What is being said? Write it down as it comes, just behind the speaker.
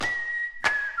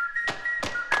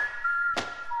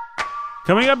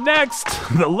Coming up next,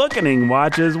 The Lookening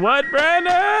watches what,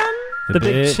 Brandon? The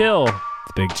Big Chill.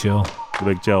 The Big Chill. The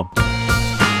Big Chill.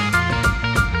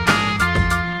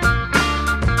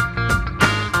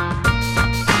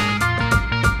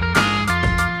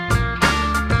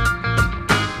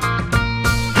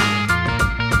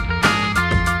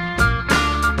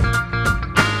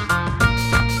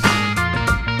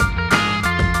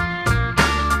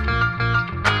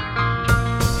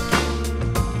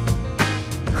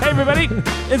 Everybody,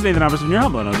 it's Nathan Albertson, your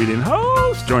humble and obedient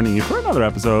host, joining you for another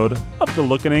episode of The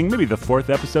Lookening, maybe the 4th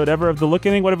episode ever of The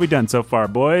Lookening. What have we done so far,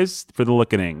 boys, for The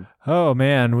Lookening? Oh,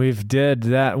 man, we've did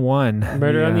that one.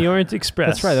 Murder on the Orient Express.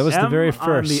 That's right, that was the very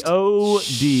first. On the OD.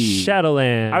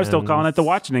 Shadowlands. I was still calling it The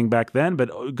Watchening back then, but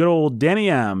good old Danny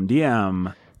M,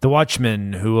 DM. The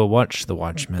Watchmen, who will watch The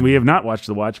Watchmen. We have not watched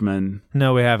The Watchmen.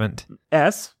 No, we haven't.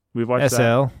 We've watched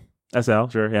SL. that. SL,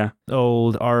 sure, yeah.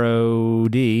 Old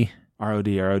ROD. ROD.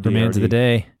 Remains of the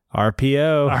Day.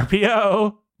 RPO.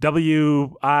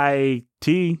 WIT.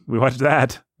 We watched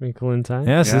that. Wrinkle in Time.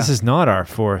 Yes, Yeah. This is not our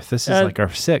 4th. This is like our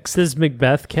 6th. Does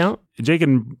Macbeth count? Jake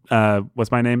and,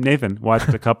 what's my name? Nathan watched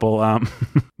a couple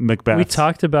Macbeth. We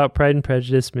talked about Pride and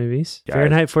Prejudice movies. Yeah,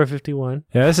 Fahrenheit 451.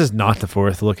 Yeah, this is not the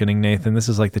 4th Lookening, Nathan. This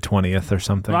is like the 20th or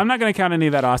something. Well, I'm not going to count any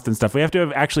of that Austin stuff. We have to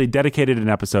have actually dedicated an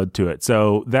episode to it.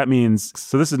 So that means,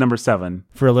 this is number 7.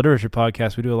 For a literature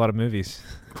podcast, we do a lot of movies.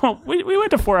 Well, we went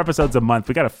to 4 episodes a month.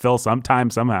 We got to fill some time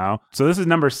somehow. So this is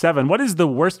number 7. What is the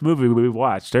worst movie we've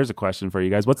watched? There's a question for you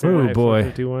guys. What's the Oh, boy.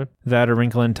 451. That or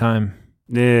Wrinkle in Time.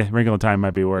 Wrinkle in Time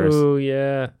might be worse. Oh,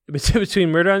 yeah.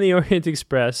 Between Murder on the Orient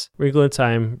Express, Wrinkle in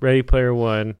Time, Ready Player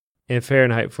One, and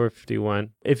Fahrenheit 451.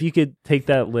 If you could take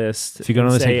that list If you go and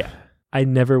on the say, tape. I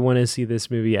never want to see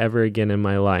this movie ever again in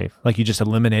my life. Like you just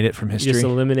eliminate it from history. Just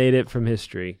eliminate it from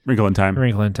history. Wrinkle in Time.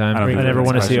 Wrinkle in Time. I don't I think never that's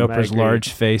want a to see question. I Oprah's agree. large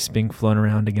face being flown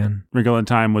around again. Wrinkle in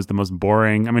Time was the most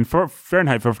boring. I mean,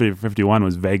 Fahrenheit 451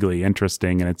 was vaguely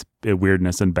interesting in its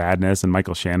weirdness and badness, and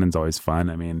Michael Shannon's always fun.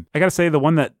 I mean, I got to say, the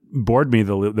one that bored me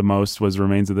the most was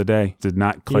Remains of the Day. Did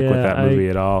not click with that movie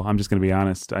at all. I'm just going to be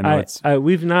honest. I know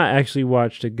we've not actually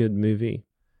watched a good movie.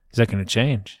 Is that going to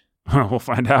change? We'll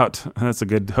find out. That's a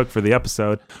good hook for the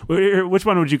episode. Which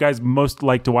one would you guys most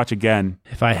like to watch again?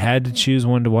 If I had to choose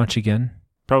one to watch again,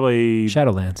 Probably,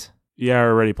 Shadowlands. yeah,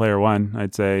 or Ready Player One.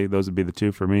 I'd say those would be the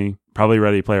two for me. Probably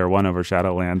Ready Player One over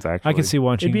Shadowlands, actually. I could see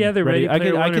watching. It'd be either Ready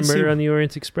Player One or Murder on the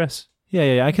Orient Express.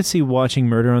 Yeah. I could see watching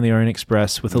Murder on the Orient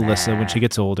Express with Alyssa when she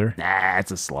gets older Nah,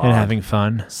 it's a slog. and having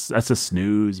fun. That's a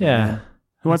snooze. Yeah. Man.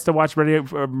 Who wants to watch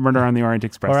Murder on the Orient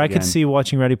Express Or I again? could see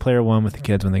watching Ready Player One with the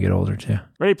kids when they get older too.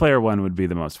 Ready Player One would be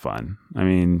the most fun. I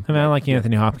mean, I like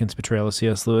Anthony Hopkins' portrayal of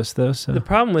C.S. Lewis though. So The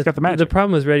problem with got the magic.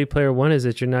 Ready Player One is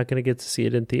that you're not going to get to see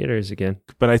it in theaters again.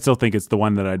 but I still think it's the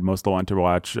one that I'd most want to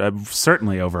watch.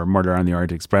 Certainly over Murder on the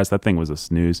Orient Express. That thing was a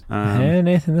snooze. hey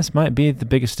Nathan, this might be the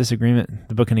biggest disagreement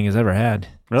the Bookening has ever had.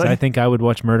 Really? I think I would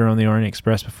watch Murder on the Orient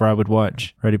Express before I would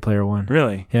watch Ready Player One.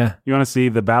 Really? Yeah. You want to see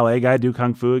the ballet guy do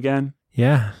kung fu again?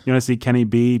 Yeah. You want to see Kenny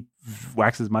B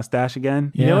wax his mustache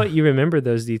again? You Yeah. know what? You remember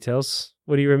those details.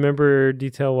 What do you remember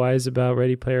detail-wise about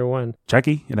Ready Player One?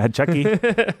 Chucky. It had Chucky.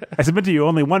 I submit to you,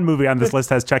 only one movie on this list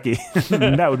has Chucky.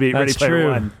 And that would be Ready That's Player true.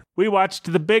 One. We watched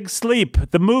The Big Sleep,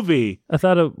 the movie. I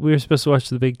thought we were supposed to watch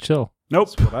The Big Chill.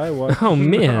 Nope. I watched. Oh,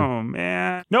 man. Oh,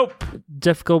 man. Nope.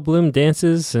 Jeff Goldblum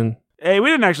dances and... Hey, we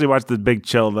didn't actually watch The Big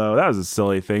Chill, though. That was a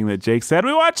silly thing that Jake said.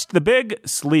 We watched The Big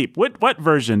Sleep. What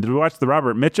version? Did we watch the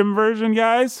Robert Mitchum version,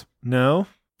 guys? No.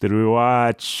 Did we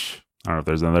watch... I don't know if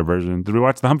there's another version. Did we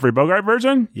watch the Humphrey Bogart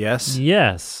version? Yes.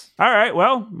 Yes. All right,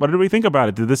 well, what did we think about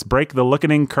it? Did this break the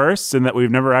Lookening curse in that we've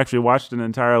never actually watched an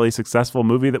entirely successful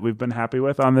movie that we've been happy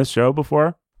with on this show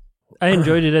before? I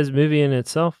enjoyed it as a movie in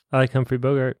itself. I like Humphrey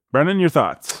Bogart. Brennan, your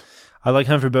thoughts? I like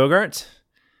Humphrey Bogart,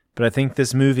 but I think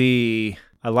this movie...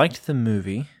 I liked the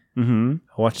movie. Mm-hmm.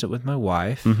 I watched it with my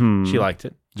wife. Mm-hmm. She liked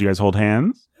it. Did you guys hold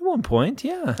hands? At one point,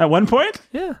 yeah. At one point?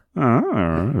 Yeah.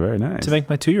 Oh, very nice. To make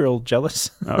my 2-year-old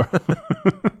jealous. Oh.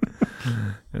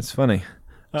 It's funny.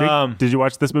 Jake, did you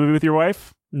watch this movie with your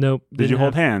wife? Nope. Did you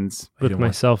hold hands? With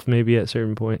myself, maybe at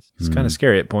certain points. It's kind of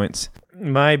scary at points.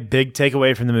 My big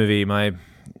takeaway from the movie, my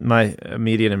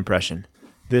immediate impression.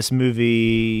 This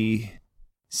movie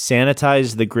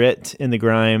sanitized the grit and the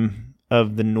grime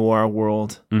of the noir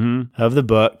world of the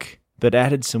book, but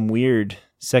added some weird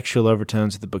sexual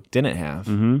overtones that the book didn't have,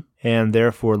 and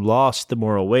therefore lost the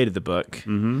moral weight of the book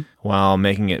while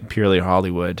making it purely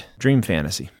Hollywood dream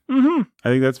fantasy. I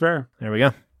think that's fair. There we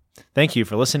go. Thank you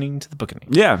for listening to The Bookening.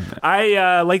 Yeah.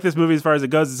 I like this movie as far as it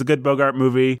goes. It's a good Bogart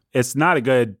movie. It's not a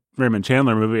good Raymond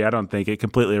Chandler movie. I don't think it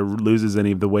completely loses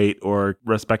any of the weight or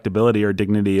respectability or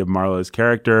dignity of Marlowe's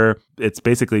character. It's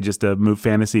basically just a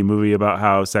fantasy movie about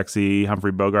how sexy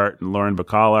Humphrey Bogart and Lauren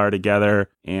Bacall are together.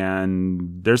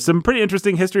 And there's some pretty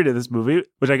interesting history to this movie,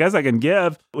 which I guess I can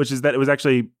give, which is that it was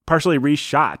actually partially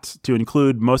reshot to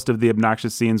include most of the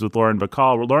obnoxious scenes with Lauren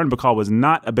Bacall. Lauren Bacall was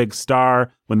not a big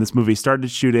star when this movie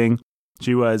started shooting.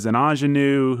 She was an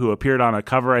ingenue who appeared on a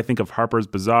cover, I think, of Harper's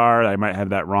Bazaar. I might have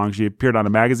that wrong. She appeared on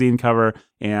a magazine cover,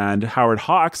 and Howard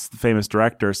Hawks, the famous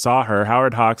director, saw her.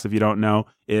 Howard Hawks, if you don't know,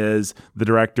 is the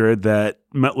director that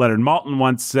Leonard Maltin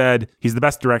once said, he's the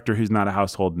best director who's not a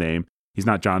household name. He's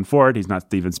not John Ford. He's not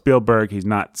Steven Spielberg. He's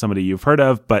not somebody you've heard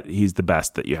of, but he's the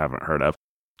best that you haven't heard of.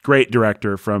 Great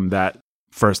director from that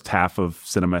first half of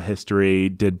cinema history.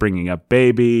 Did Bringing Up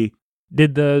Baby.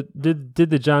 Did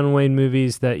the John Wayne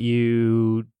movies that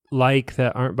you like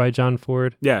that aren't by John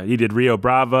Ford? Yeah, he did Rio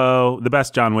Bravo, the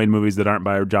best John Wayne movies that aren't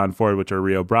by John Ford, which are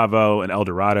Rio Bravo and El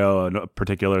Dorado, a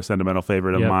particular sentimental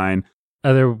favorite of mine.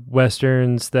 Other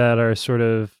Westerns that are sort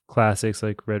of classics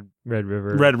like Red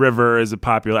River. Red River is a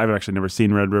popular, I've actually never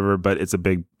seen Red River, but it's a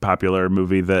big popular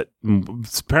movie that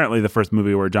it's apparently the first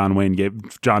movie where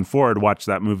John Ford watched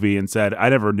that movie and said, I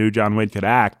never knew John Wayne could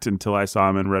act until I saw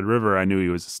him in Red River. I knew he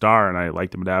was a star and I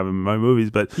liked him to have him in my movies,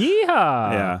 but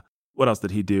Yeehaw! Yeah. What else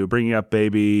did he do? Bringing Up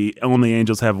Baby, Only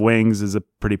Angels Have Wings is a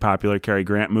pretty popular Cary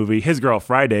Grant movie. His Girl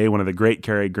Friday, one of the great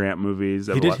Cary Grant movies.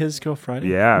 He did His Girl Friday?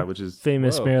 Yeah, which is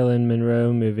famous Marilyn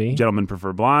Monroe movie. Gentlemen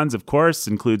Prefer Blondes, of course,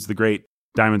 includes the great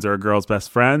Diamonds Are a Girl's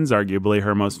Best Friends, arguably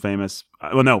her most famous,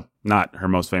 well, no, not her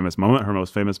most famous moment. Her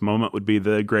most famous moment would be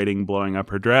the grating blowing up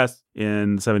her dress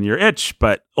in 7 Year Itch,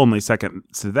 but only second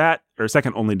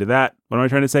only to that. What am I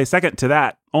trying to say? Second to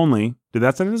that only. Did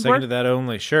that sentence work? Second to that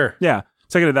only, sure. Yeah.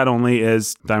 Second to that only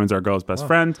is Diamonds Are a Girl's Best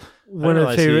Friend. One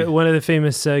of the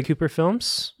famous Cooper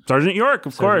films. Sergeant York,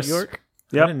 of course. York.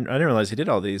 Yep. I didn't realize he did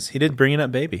all these. He did Bringing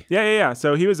Up Baby. Yeah.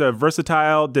 So he was a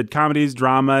versatile, did comedies,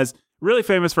 dramas, really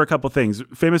famous for a couple things.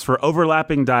 Famous for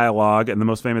overlapping dialogue, and the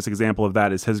most famous example of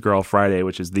that is His Girl Friday,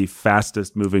 which is the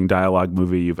fastest moving dialogue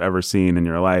movie you've ever seen in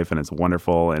your life, and it's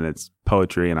wonderful, and it's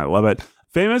poetry, and I love it.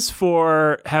 Famous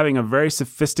for having a very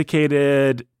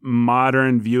sophisticated,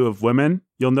 modern view of women.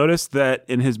 You'll notice that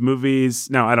in his movies,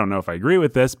 now I don't know if I agree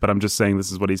with this, but I'm just saying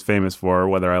this is what he's famous for,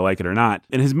 whether I like it or not.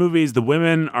 In his movies, the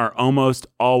women are almost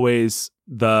always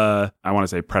I want to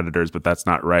say predators, but that's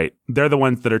not right. They're the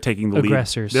ones that are taking the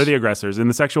aggressors. Lead. They're the aggressors. In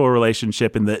the sexual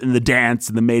relationship, in the dance,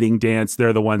 in the mating dance,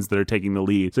 they're the ones that are taking the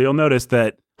lead. So you'll notice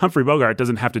that Humphrey Bogart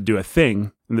doesn't have to do a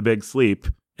thing in The Big Sleep,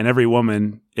 and every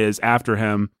woman is after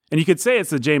him. And you could say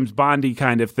it's a James Bondy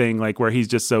kind of thing, like where he's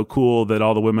just so cool that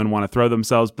all the women want to throw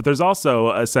themselves. But there's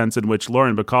also a sense in which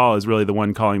Lauren Bacall is really the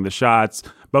one calling the shots.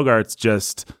 Bogart's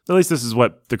just, at least this is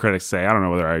what the critics say. I don't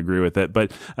know whether I agree with it.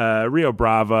 But Rio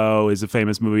Bravo is a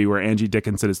famous movie where Angie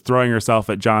Dickinson is throwing herself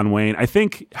at John Wayne. I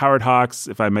think Howard Hawks,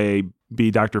 if I may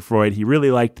be Dr. Freud, he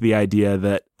really liked the idea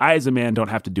that I as a man don't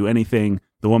have to do anything.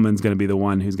 The woman's going to be the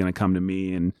one who's going to come to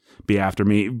me and be after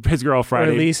me. His Girl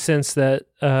Friday. Or at least sense that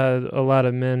a lot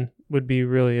of men would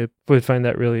find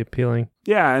that really appealing.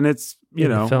 Yeah, and it's,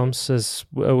 the films as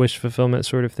a wish fulfillment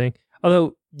sort of thing.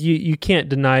 Although you can't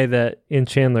deny that in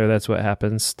Chandler, that's what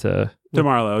happens to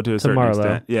Marlowe to a certain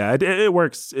extent. Yeah, it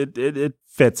works. It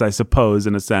fits, I suppose,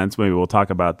 in a sense. Maybe we'll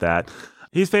talk about that.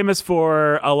 He's famous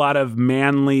for a lot of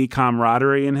manly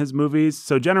camaraderie in his movies.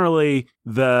 So generally,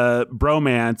 the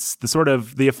bromance,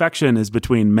 the affection is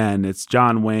between men. It's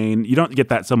John Wayne. You don't get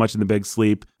that so much in The Big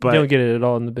Sleep. But you don't get it at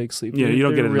all in The Big Sleep. Yeah, you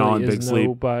don't get it at all in Big Sleep.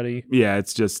 Nobody. Yeah,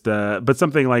 it's just, but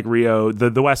something like Rio,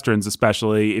 the Westerns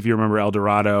especially, if you remember El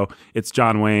Dorado, it's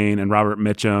John Wayne and Robert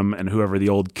Mitchum and whoever the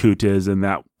old coot is in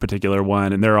that particular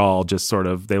one. And they're all just sort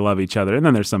of, they love each other. And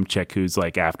then there's some chick who's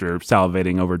like after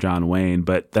salivating over John Wayne,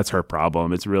 but that's her problem.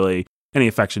 It's really any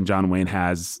affection John Wayne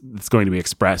has that's going to be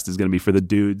expressed is going to be for the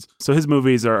dudes. So his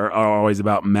movies are always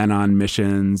about men on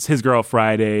missions. His Girl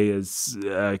Friday is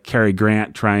Cary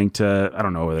Grant trying to, I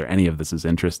don't know whether any of this is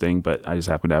interesting, but I just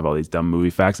happen to have all these dumb movie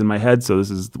facts in my head. So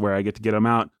this is where I get to get them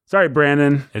out. Sorry,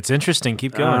 Brandon. It's interesting.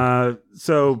 Keep going.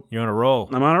 So you're on a roll.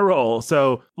 I'm on a roll.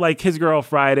 So like His Girl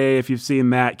Friday, if you've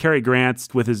seen that, Cary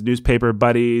Grant's with his newspaper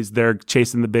buddies, they're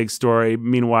chasing the big story.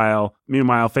 Meanwhile,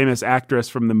 famous actress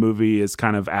from the movie is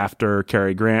kind of after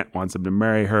Cary Grant, wants him to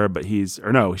marry her, but she's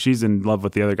in love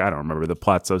with the other guy. I don't remember, the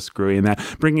plot's so screwy in that.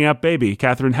 Bringing Up Baby,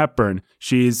 Katharine Hepburn.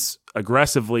 She's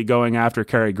aggressively going after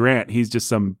Cary Grant. He's just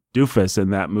some doofus in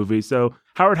that movie. So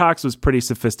Howard Hawks was pretty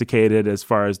sophisticated as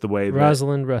far as the way that...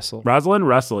 Rosalind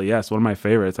Russell, yes, one of my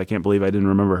favorites. I can't believe I didn't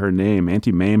remember her name.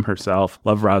 Auntie Mame herself.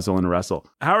 Love Rosalind Russell.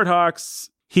 Howard Hawks,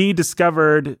 he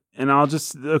discovered, and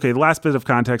the last bit of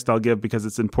context I'll give because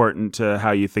it's important to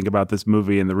how you think about this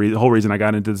movie and the whole reason I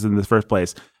got into this in the first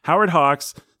place. Howard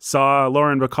Hawks saw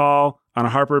Lauren Bacall on a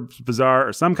Harper's Bazaar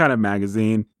or some kind of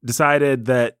magazine, decided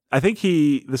that, I think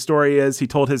the story is he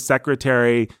told his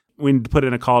secretary, we need to put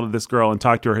in a call to this girl and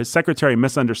talk to her. His secretary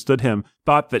misunderstood him,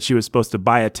 thought that she was supposed to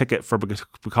buy a ticket for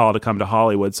Bacall to come to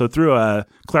Hollywood. So through a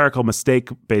clerical mistake,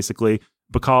 basically,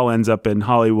 Bacall ends up in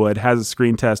Hollywood, has a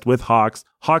screen test with Hawks.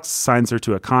 Hawks signs her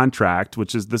to a contract,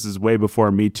 this is way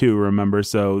before Me Too, remember?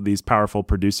 So these powerful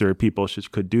producer people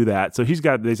could do that. So he's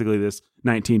got basically this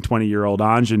 19, 20-year-old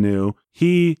ingenue.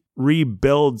 He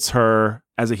rebuilds her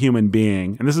as a human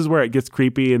being. And this is where it gets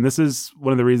creepy. And this is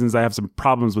one of the reasons I have some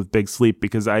problems with Big Sleep,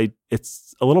 because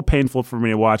it's a little painful for me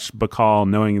to watch Bacall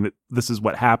knowing that this is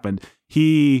what happened.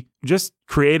 He just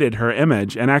created her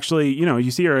image. And actually,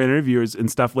 you see her in interviews and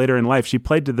stuff later in life. She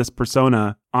played to this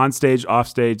persona on stage, off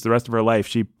stage, the rest of her life.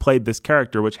 She played this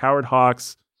character, which Howard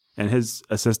Hawks and his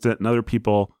assistant and other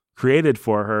people created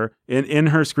for her. In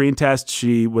her screen test,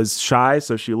 she was shy,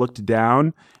 so she looked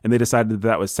down, and they decided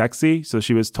that was sexy. So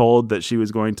she was told that she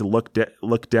was going to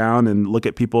look down and look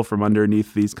at people from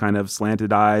underneath these kind of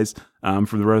slanted eyes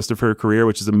for the rest of her career,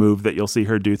 which is a move that you'll see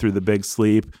her do through The Big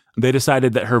Sleep. They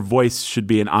decided that her voice should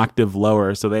be an octave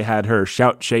lower, so they had her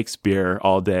shout Shakespeare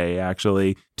all day,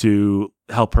 actually, to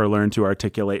help her learn to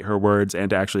articulate her words and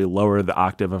to actually lower the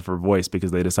octave of her voice,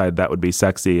 because they decided that would be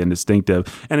sexy and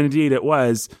distinctive. And indeed it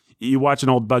was. You watch an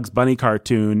old Bugs Bunny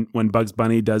cartoon, when Bugs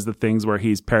Bunny does the things where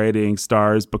he's parodying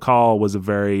stars, Bacall was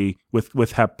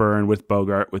with Hepburn, with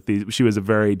Bogart, she was a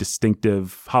very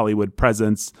distinctive Hollywood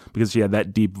presence because she had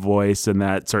that deep voice and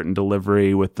that certain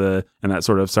delivery and that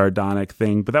sort of sardonic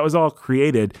thing. But that was all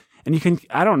created. And you can,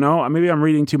 I don't know, maybe I'm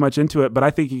reading too much into it, but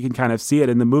I think you can kind of see it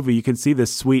in the movie. You can see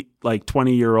this sweet,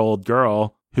 20-year-old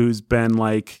girl who's been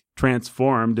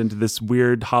transformed into this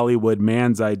weird Hollywood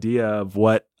man's idea of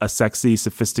what a sexy,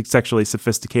 sexually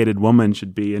sophisticated woman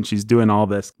should be. And she's doing all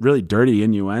this really dirty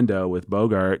innuendo with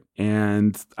Bogart.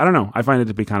 And I don't know, I find it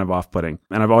to be kind of off-putting.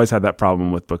 And I've always had that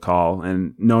problem with Bacall.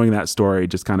 And knowing that story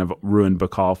just kind of ruined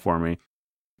Bacall for me.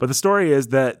 But the story is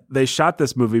that they shot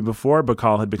this movie before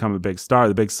Bacall had become a big star,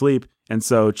 The Big Sleep. And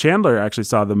so Chandler actually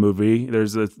saw the movie.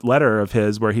 There's a letter of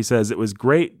his where he says, it was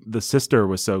great. The sister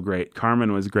was so great.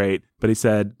 Carmen was great. But he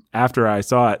said, after I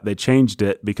saw it, they changed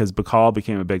it because Bacall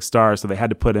became a big star. So they had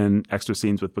to put in extra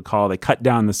scenes with Bacall. They cut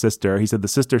down the sister. He said the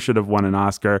sister should have won an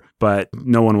Oscar, but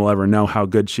no one will ever know how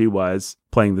good she was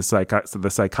playing the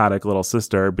psychotic little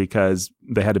sister, because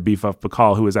they had to beef up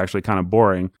Bacall, who was actually kind of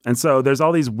boring. And so there's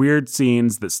all these weird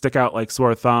scenes that stick out like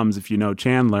sore thumbs if you know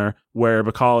Chandler, where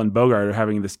Bacall and Bogart are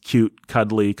having this cute,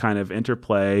 cuddly kind of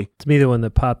interplay. To me, the one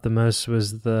that popped the most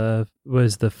was the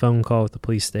phone call with the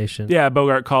police station. Yeah,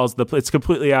 Bogart calls it's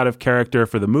completely out of character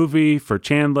for the movie, for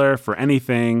Chandler, for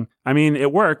anything. I mean,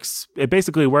 it works. It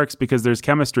basically works because there's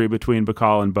chemistry between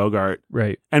Bacall and Bogart.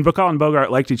 Right. And Bacall and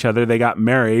Bogart liked each other. They got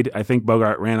married. I think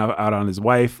Bogart ran out on his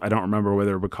wife. I don't remember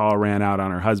whether Bacall ran out on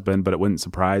her husband, but it wouldn't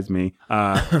surprise me.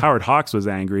 Howard Hawks was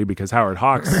angry because Howard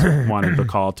Hawks wanted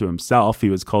Bacall to himself. He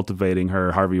was cultivating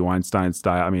her Harvey Weinstein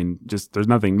style. I mean, just there's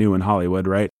nothing new in Hollywood,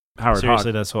 right?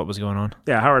 Seriously, that's what was going on.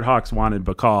 Yeah, Howard Hawks wanted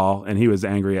Bacall, and he was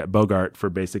angry at Bogart for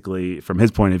basically, from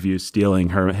his point of view, stealing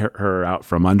her out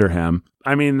from under him.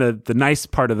 I mean, the nice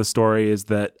part of the story is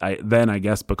that I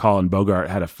guess Bacall and Bogart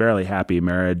had a fairly happy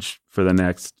marriage for the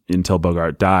next, until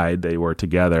Bogart died. They were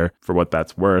together, for what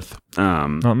that's worth.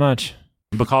 Not much.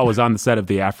 Bacall was on the set of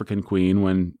The African Queen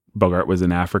when Bogart was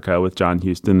in Africa with John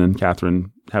Huston and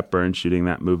Katharine Hepburn shooting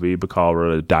that movie. Bacall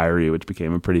wrote a diary, which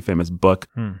became a pretty famous book.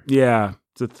 Yeah.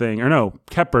 It's a thing. Or no,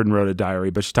 Hepburn wrote a diary,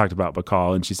 but she talked about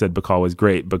Bacall, and she said Bacall was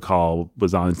great. Bacall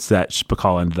was on set.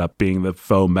 Bacall ended up being the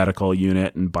faux medical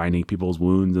unit and binding people's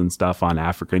wounds and stuff on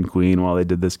African Queen while they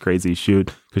did this crazy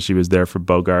shoot, because she was there for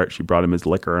Bogart. She brought him his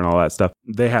liquor and all that stuff.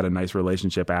 They had a nice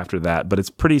relationship after that, but it's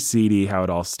pretty seedy how it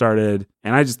all started.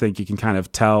 And I just think you can kind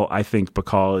of tell, I think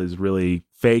Bacall is really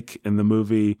fake in the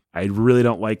movie. I really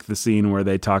don't like the scene where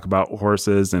they talk about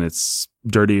horses, and it's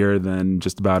dirtier than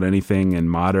just about anything in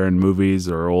modern movies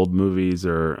or old movies,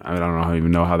 or I don't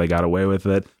even know how they got away with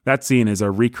it. That scene is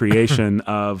a recreation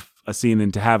of a scene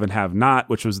in To Have and Have Not,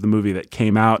 which was the movie that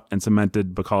came out and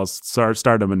cemented Bacall's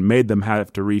stardom and made them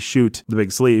have to reshoot The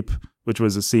Big Sleep, which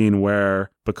was a scene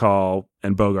where Bacall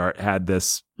and Bogart had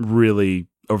this really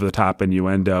over-the-top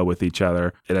innuendo with each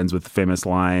other. It ends with the famous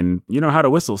line, "You know how to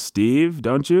whistle, Steve,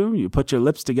 don't you? You put your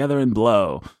lips together and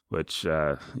blow." which,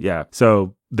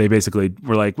 So they basically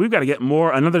were like, we've got to get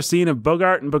another scene of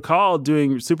Bogart and Bacall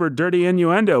doing super dirty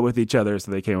innuendo with each other.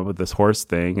 So they came up with this horse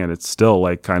thing, and it's still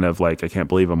like kind of like, I can't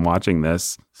believe I'm watching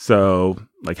this. So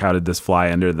like, how did this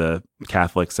fly under the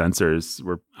Catholic censors?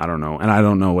 I don't know. And I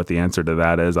don't know what the answer to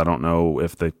that is. I don't know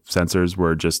if the censors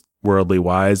were just worldly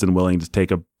wise and willing to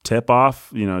take a tip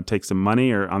off, take some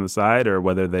money or on the side, or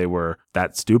whether they were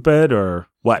that stupid or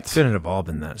what. Couldn't have all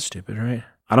been that stupid, right?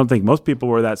 I don't think most people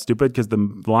were that stupid, because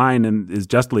the line is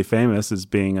justly famous as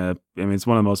being it's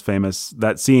one of the most famous.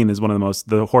 That scene is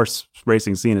the horse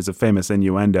racing scene is a famous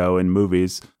innuendo in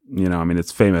movies.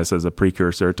 It's famous as a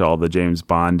precursor to all the James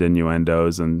Bond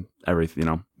innuendos and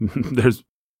everything. There's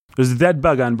a dead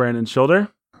bug on Brandon's shoulder.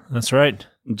 That's right.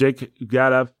 Jake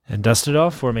got up and dusted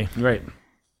off for me. Right.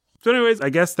 So anyways, I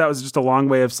guess that was just a long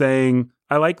way of saying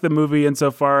I like the movie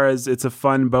insofar as it's a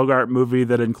fun Bogart movie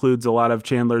that includes a lot of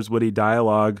Chandler's witty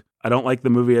dialogue. I don't like the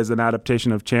movie as an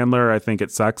adaptation of Chandler. I think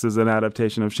it sucks as an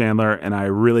adaptation of Chandler. And I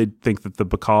really think that the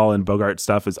Bacall and Bogart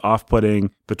stuff is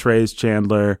off-putting, betrays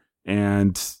Chandler,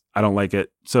 and I don't like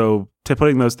it. So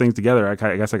putting those things together, I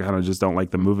guess I kind of just don't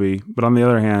like the movie. But on the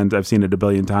other hand, I've seen it a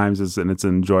billion times, and it's an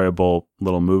enjoyable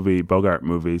little movie, Bogart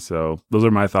movie. So those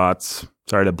are my thoughts.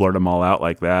 Sorry to blurt them all out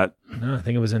like that. No, I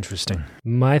think it was interesting.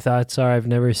 My thoughts are I've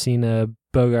never seen a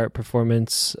Bogart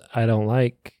performance I don't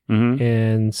like. Mm-hmm.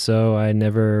 And so I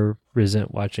never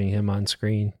resent watching him on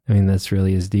screen. That's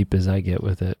really as deep as I get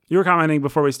with it. You were commenting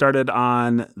before we started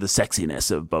on the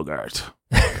sexiness of Bogart.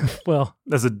 Well,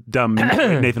 that's a dumb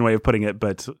Nathan way of putting it,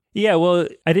 but yeah, well,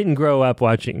 I didn't grow up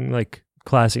watching like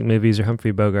classic movies or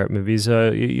Humphrey Bogart movies.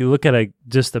 You look at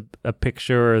just a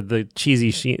picture or the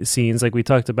cheesy scenes, like we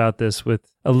talked about this with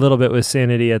a little bit with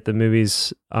Sanity at the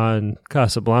movies on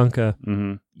Casablanca.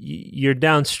 Mm-hmm. You're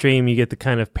downstream, you get the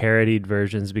kind of parodied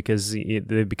versions because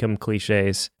they become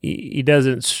cliches. He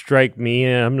doesn't strike me,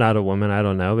 and I'm not a woman, I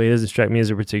don't know, but he doesn't strike me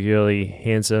as a particularly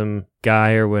handsome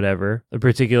guy or whatever, a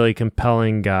particularly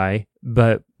compelling guy.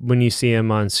 But when you see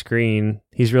him on screen,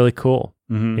 he's really cool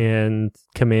and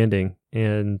commanding,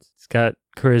 and he's got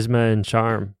charisma and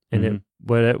charm, and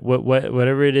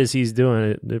whatever it is he's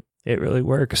doing, it really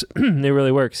works. It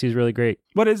really works. He's really great.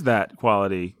 What is that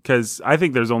quality? Because I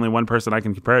think there's only one person I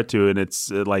can compare it to, and it's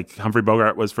like Humphrey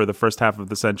Bogart was for the first half of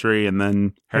the century, and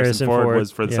then Harrison Ford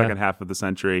was for the second half of the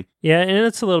century. Yeah, and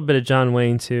it's a little bit of John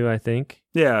Wayne too, I think.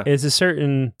 Yeah. It's a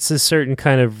certain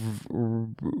kind of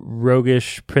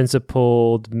roguish,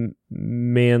 principled,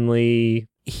 manly.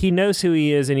 He knows who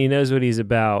he is and he knows what he's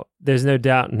about. There's no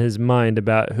doubt in his mind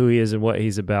about who he is and what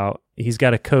he's about. He's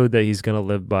got a code that he's going to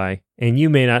live by. And you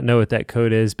may not know what that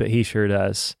code is, but he sure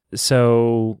does.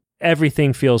 So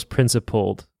everything feels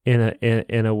principled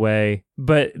in a way.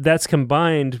 But that's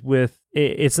combined with,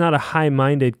 it's not a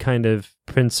high-minded kind of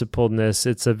principledness.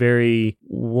 It's a very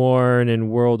worn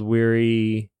and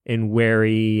world-weary and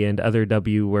wary and other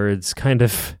W words kind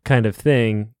of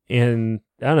thing. And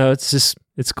I don't know,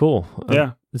 it's cool.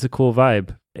 Yeah. It's a cool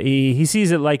vibe. He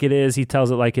sees it like it is, he tells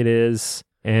it like it is,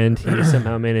 and he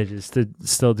somehow manages to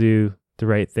still do the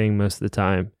right thing most of the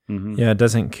time. Mm-hmm. Yeah, it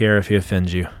doesn't care if he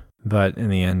offends you, but in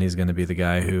the end, he's going to be the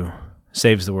guy who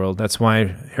saves the world. That's why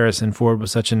Harrison Ford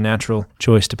was such a natural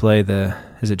choice to play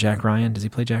is it Jack Ryan? Does he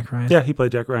play Jack Ryan? Yeah, he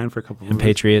played Jack Ryan for a couple of movies.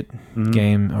 Patriot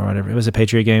game or whatever. It was a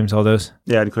Patriot Games, all those?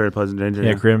 Yeah, Clear and Pleasant Danger.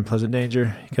 Yeah, Clear and Pleasant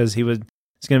Danger, because he was...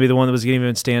 He's going to be the one that was going to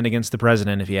even stand against the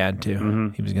president if he had to. Mm-hmm.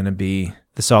 He was going to be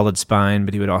the solid spine,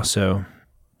 but he would also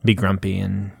be grumpy,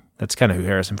 and that's kind of who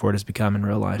Harrison Ford has become in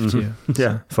real life, too. Yeah.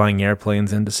 So, flying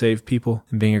airplanes in to save people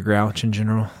and being a grouch in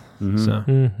general. Mm-hmm.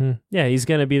 So Yeah, he's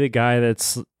going to be the guy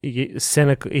that's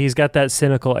cynical. He's got that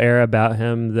cynical air about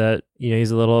him that,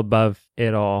 he's a little above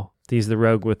it all. He's the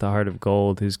rogue with the heart of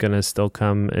gold who's going to still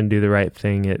come and do the right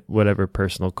thing at whatever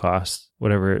personal cost,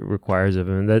 whatever it requires of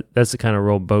him. That's the kind of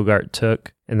role Bogart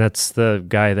took, and that's the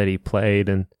guy that he played.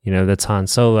 And, that's Han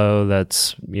Solo,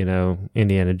 that's,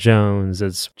 Indiana Jones,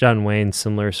 that's John Wayne,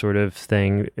 similar sort of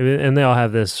thing. And they all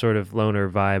have this sort of loner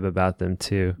vibe about them,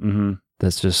 too. Mm-hmm.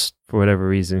 That's just, for whatever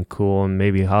reason, cool. And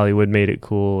maybe Hollywood made it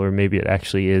cool, or maybe it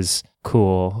actually is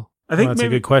cool. I think that's a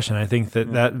good question. I think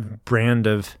that brand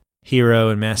of hero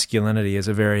and masculinity is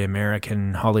a very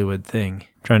American Hollywood thing.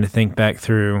 Trying to think back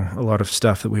through a lot of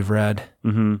stuff that we've read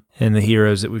and the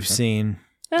heroes that we've seen.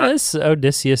 Yeah,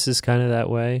 Odysseus is kind of that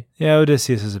way. Yeah,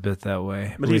 Odysseus is a bit that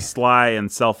way. But he's sly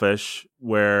and selfish,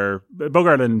 where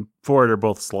Bogart and Ford are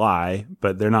both sly,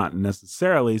 but they're not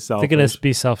necessarily selfish. They're going to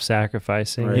be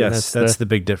self-sacrificing. Right. Yes, that's the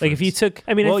big difference. Like if you took,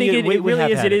 I think it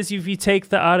really is if you take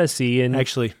the Odyssey and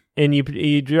actually, and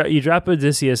you drop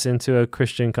Odysseus into a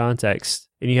Christian context,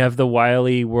 and you have the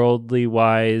wily, worldly,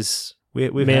 wise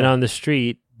man on the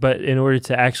street but in order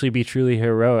to actually be truly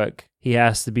heroic, he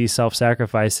has to be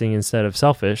self-sacrificing instead of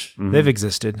selfish. Mm-hmm. They've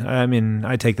existed. I mean,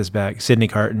 I take this back. Sidney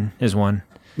Carton is one.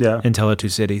 Yeah. In Tale of Two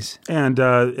Cities. And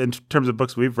in terms of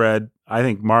books we've read, I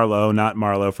think Marlowe, not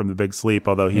Marlowe from The Big Sleep,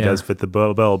 although he does fit the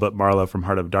bill, but Marlowe from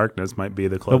Heart of Darkness might be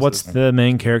the closest. But what's the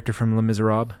main character from Les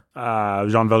Miserables?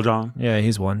 Jean Valjean. Yeah,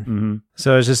 he's one. Mm-hmm.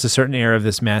 So it's just a certain air of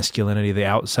this masculinity, the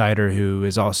outsider who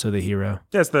is also the hero.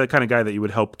 Yeah, it's the kind of guy that you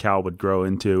would hope Cal would grow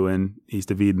into in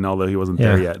East of Eden, although he wasn't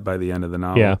there yet by the end of the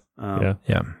novel.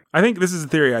 Yeah. I think this is a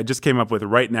theory I just came up with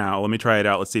right now. Let me try it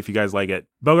out. Let's see if you guys like it.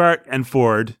 Bogart and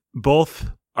Ford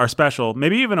both are special,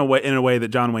 maybe even in a way that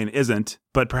John Wayne isn't,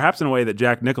 but perhaps in a way that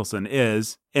Jack Nicholson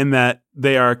is, in that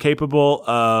they are capable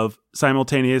of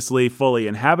simultaneously fully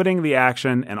inhabiting the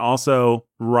action and also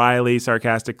wryly,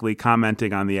 sarcastically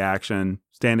commenting on the action,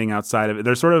 standing outside of it.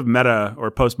 They're sort of meta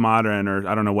or postmodern, or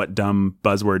I don't know what dumb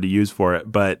buzzword to use for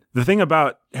it. But the thing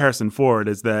about Harrison Ford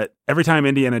is that every time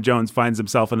Indiana Jones finds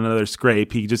himself in another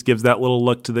scrape, he just gives that little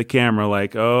look to the camera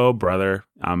like, oh, brother,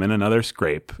 I'm in another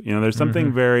scrape. You know, there's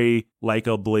something very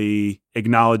likably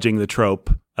acknowledging the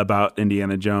trope about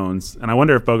Indiana Jones. And I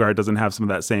wonder if Bogart doesn't have some of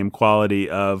that same quality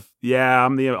of, yeah,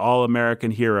 I'm the all-American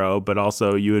hero, but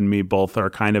also you and me both are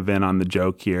kind of in on the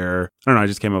joke here. I don't know, I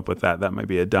just came up with that. That might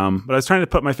be a dumb. But I was trying to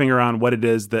put my finger on what it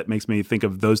is that makes me think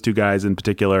of those two guys in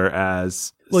particular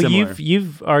as similar.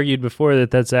 You've argued before that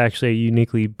that's actually a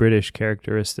uniquely British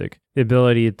characteristic. The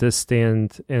ability to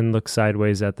stand and look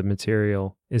sideways at the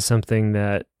material is something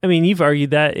that, I mean, you've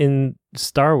argued that in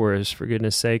Star Wars, for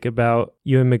goodness sake, about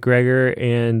Ewan McGregor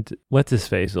and what's his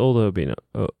face, old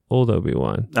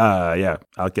Obi-Wan. Yeah,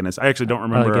 Alec Guinness. I actually don't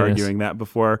remember arguing that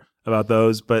before about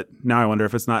those, but now I wonder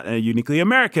if it's not uniquely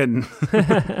American.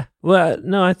 Well,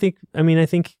 no, I think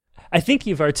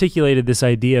you've articulated this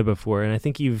idea before, and I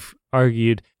think you've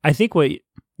argued. I think what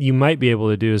you might be able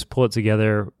to do is pull it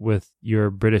together with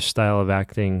your British style of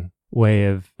acting way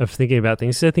of thinking about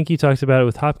things. So I think you talked about it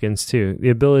with Hopkins too. The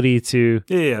ability to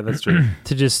that's true.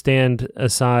 To just stand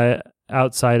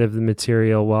outside of the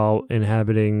material while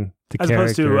inhabiting the character.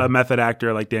 As opposed to a method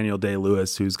actor like Daniel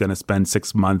Day-Lewis, who's going to spend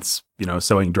 6 months,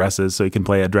 sewing dresses so he can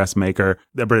play a dressmaker.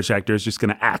 The British actor is just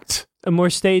going to act. A more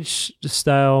stage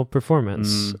style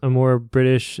performance, a more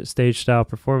British stage style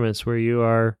performance where you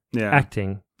are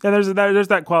acting. Yeah, there's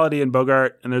that quality in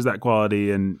Bogart, and there's that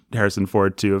quality in Harrison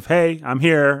Ford too. Of hey, I'm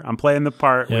here, I'm playing the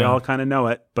part. Yeah. We all kind of know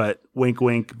it, but wink,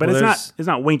 wink. But it's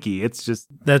not winky. It's just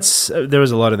there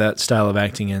was a lot of that style of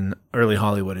acting in early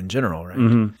Hollywood in general, right?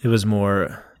 Mm-hmm. It was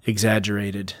more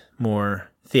exaggerated, more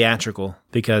theatrical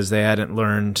because they hadn't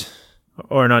learned.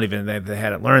 Or not even they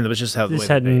hadn't learned. It was just how the way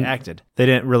that they acted. They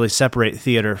didn't really separate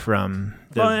theater from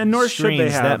the and nor should they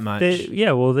have that much.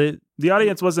 The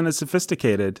audience wasn't as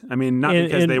sophisticated. I mean, not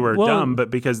because they were dumb,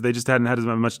 but because they just hadn't had as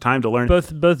much time to learn.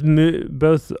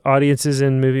 Both audiences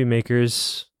and movie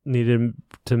makers needed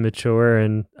to mature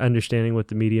and understanding what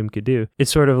the medium could do.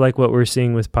 It's sort of like what we're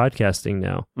seeing with podcasting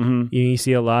now. Mm-hmm. You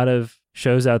see a lot of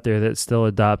shows out there that still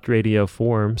adopt radio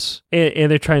forms,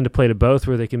 and they're trying to play to both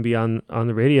where they can be on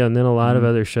the radio, and then a lot of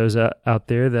other shows out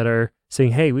there that are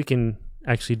saying, hey, we can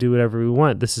actually do whatever we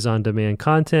want. This is on-demand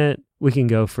content. We can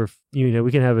go for,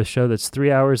 we can have a show that's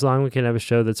 3 hours long. We can have a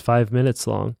show that's 5 minutes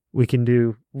long. We can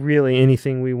do really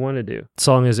anything we want to do. As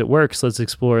long as it works, let's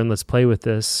explore and let's play with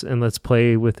this, and let's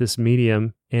play with this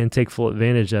medium and take full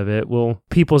advantage of it. Well,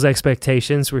 people's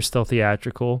expectations were still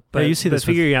theatrical, but you see this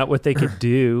figuring out what they could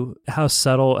do, how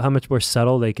much more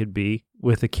subtle they could be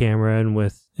with a camera and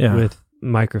with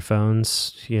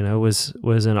microphones,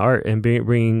 was an art, and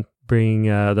bringing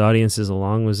the audiences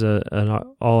along was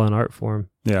all an art form.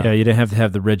 Yeah, you didn't have to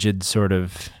have the rigid sort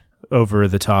of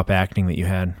over-the-top acting that you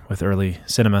had with early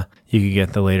cinema. You could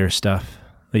get the later stuff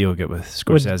that you'll get with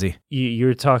Scorsese.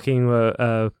 You're talking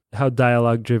how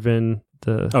dialogue-driven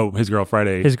His Girl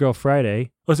Friday. His Girl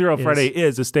Friday. Well, His Girl Friday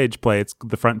is a stage play. It's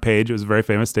the front page. It was a very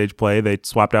famous stage play. They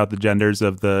swapped out the genders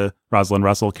of the Rosalind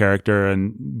Russell character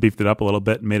and beefed it up a little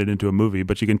bit and made it into a movie.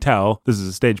 But you can tell this is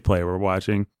a stage play we're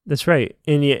watching. That's right.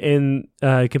 And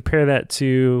compare that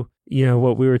to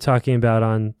what we were talking about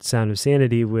on Sound of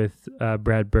Sanity with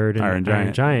Brad Bird and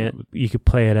Iron Giant. You could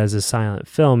play it as a silent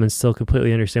film and still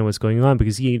completely understand what's going on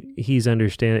because he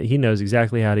knows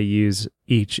exactly how to use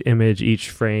each image, each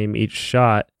frame, each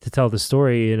shot to tell the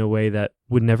story in a way that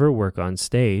would never work on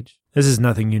stage. This is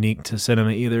nothing unique to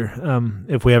cinema either.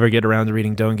 If we ever get around to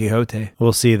reading Don Quixote,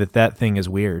 we'll see that thing is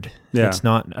weird. Yeah. It's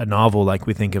not a novel like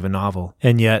we think of a novel,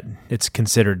 and yet it's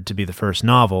considered to be the first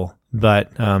novel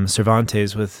But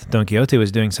Cervantes with Don Quixote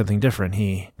was doing something different.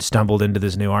 He stumbled into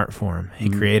this new art form. He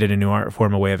created a new art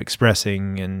form, a way of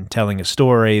expressing and telling a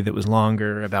story that was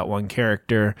longer about one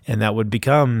character, and that would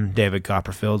become David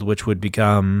Copperfield, which would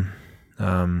become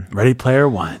Ready Player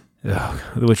One.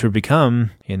 Which would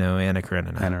become, Anna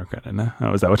Karenina. Anna Karenina.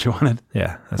 Oh, is that what you wanted?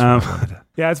 Yeah, that's what I wanted.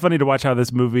 Yeah, it's funny to watch how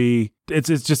this movie. It's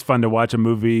just fun to watch a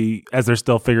movie as they're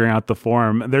still figuring out the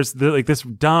form. There's like this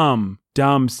dumb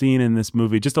scene in this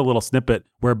movie, just a little snippet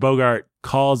where Bogart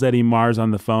calls Eddie Mars on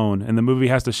the phone, and the movie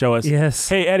has to show us, yes,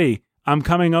 hey Eddie, I'm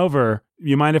coming over.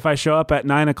 You mind if I show up at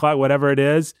 9:00, whatever it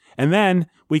is? And then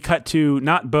we cut to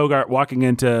not Bogart walking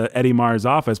into Eddie Mars'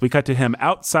 office. We cut to him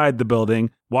outside the building,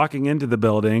 walking into the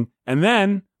building. And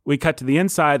then we cut to the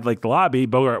inside, like the lobby.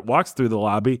 Bogart walks through the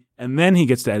lobby, and then he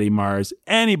gets to Eddie Mars.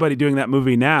 Anybody doing that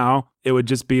movie now, it would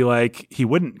just be like, he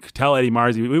wouldn't tell Eddie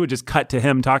Mars. We would just cut to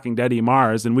him talking to Eddie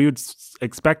Mars, and we would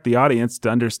expect the audience to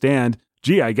understand,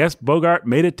 gee, I guess Bogart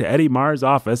made it to Eddie Mars'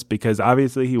 office because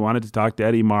obviously he wanted to talk to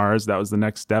Eddie Mars. That was the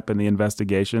next step in the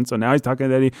investigation. So now he's talking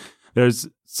to Eddie. There's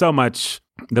so much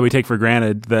that we take for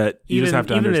granted that you just have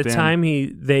to understand. Even the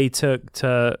time they took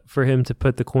for him to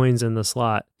put the coins in the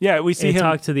slot. Yeah, we see and him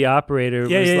talk to the operator.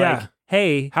 Yeah.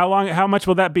 Hey, how much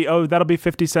will that be? Oh, that'll be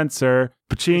 50 cents, sir.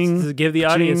 Paching. To give the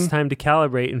audience time to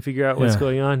calibrate and figure out what's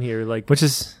going on here.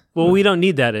 We don't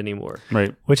need that anymore.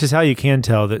 Right. Which is how you can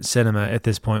tell that cinema at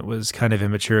this point was kind of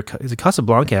immature.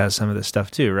 Casablanca has some of this stuff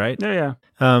too, right? Yeah.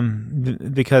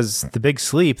 Because The Big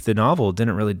Sleep, the novel,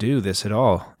 didn't really do this at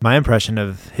all. My impression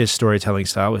of his storytelling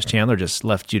style was Chandler just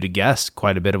left you to guess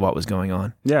quite a bit of what was going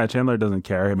on. Yeah, Chandler doesn't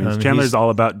care. I mean, Chandler's all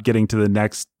about getting to the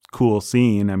next cool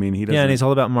scene. I mean, he doesn't. Yeah, and he's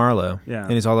all about Marlowe. Yeah.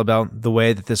 And he's all about the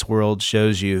way that this world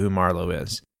shows you who Marlowe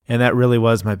is. And that really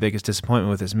was my biggest disappointment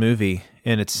with this movie.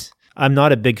 And I'm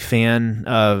not a big fan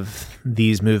of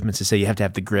these movements to say you have to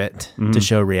have the grit to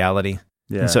show reality.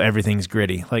 Yeah. And so everything's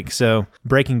gritty. So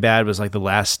Breaking Bad was like the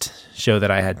last show that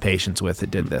I had patience with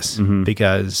that did this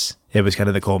because it was kind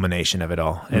of the culmination of it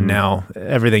all. And now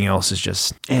everything else is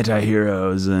just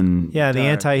anti-heroes and the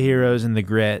anti-heroes and the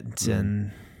grit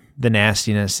and the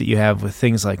nastiness that you have with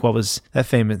things like, what was that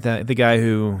famous, the guy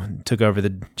who took over the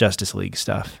Justice League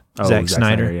stuff, Zack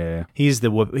Snyder. Yeah. He's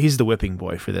the whipping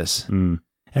boy for this.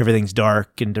 Everything's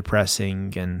dark and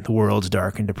depressing, and the world's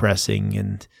dark and depressing,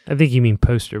 and I think you mean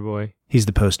poster boy. He's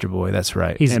the poster boy. That's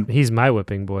right. He's my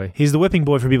whipping boy. He's the whipping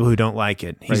boy for people who don't like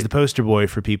it. He's the poster boy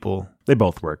for people. They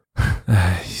both work.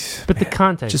 But the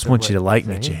context. Just want you to like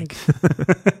me, Jake.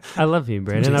 I love you,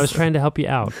 Brandon. I was trying to help you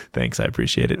out. Thanks, I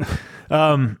appreciate it.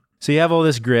 So you have all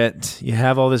this grit, you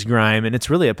have all this grime, and it's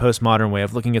really a postmodern way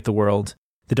of looking at the world.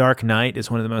 The Dark Knight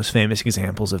is one of the most famous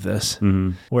examples of this,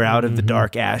 where out of the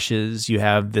dark ashes, you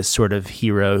have this sort of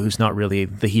hero who's not really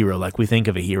the hero like we think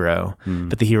of a hero,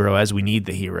 but the hero as we need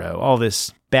the hero. All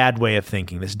this bad way of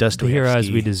thinking, this Dostoevsky. The hero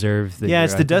as we deserve the hero.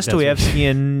 It's the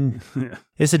Dostoevskian,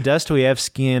 it's a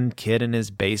Dostoevskian kid in his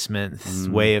basement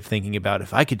way of thinking about,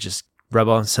 if I could just rub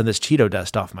on some of this Cheeto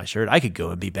dust off my shirt, I could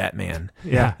go and be Batman.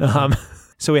 Yeah.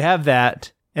 So we have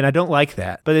that. And I don't like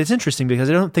that. But it's interesting because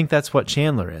I don't think that's what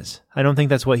Chandler is. I don't think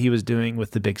that's what he was doing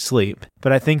with The Big Sleep.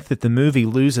 But I think that the movie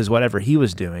loses whatever he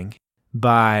was doing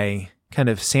by kind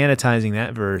of sanitizing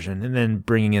that version and then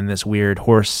bringing in this weird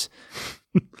horse.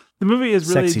 The movie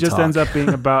is really just talk. ends up being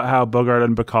about how Bogart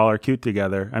and Bacall are cute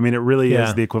together. I mean, it really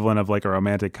is the equivalent of like a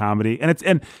romantic comedy.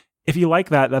 And if you like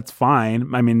that, that's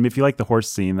fine. I mean, if you like the horse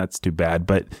scene, that's too bad.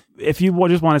 But if you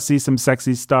just want to see some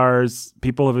sexy stars,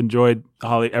 people have enjoyed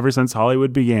ever since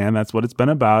Hollywood began. That's what it's been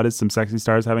about, is some sexy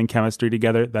stars having chemistry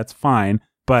together. That's fine.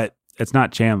 But it's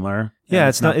not Chandler. Yeah,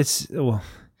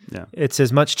 it's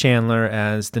as much Chandler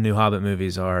as the new Hobbit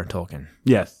movies are Tolkien.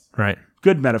 Yes. Right.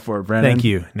 Good metaphor, Brandon. Thank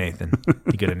you, Nathan.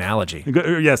 A good analogy.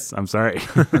 Yes, I'm sorry.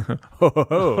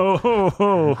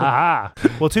 Well,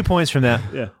 2 points from that.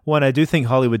 Yeah. One, I do think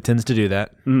Hollywood tends to do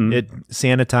that. It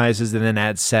sanitizes and then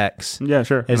adds sex. Yeah,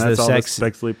 sure. As that's though all sex,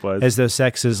 Big Sleep was. As though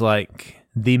sex is like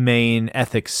the main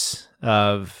ethics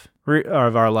of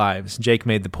our lives. Jake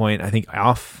made the point, I think,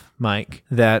 off mic,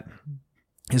 that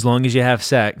as long as you have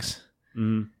sex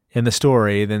in the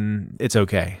story, then it's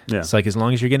okay. Yeah. It's like, as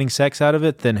long as you're getting sex out of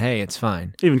it, then hey, it's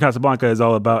fine. Even Casablanca is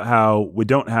all about how we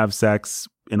don't have sex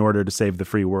in order to save the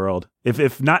free world.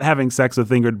 If not having sex with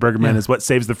Ingrid Bergman is what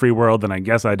saves the free world, then I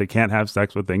guess I can't have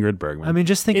sex with Ingrid Bergman. I mean,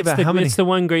 just think about how many... It's the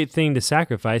one great thing to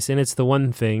sacrifice, and it's the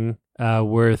one thing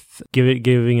worth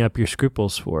giving up your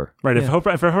scruples for. Right. If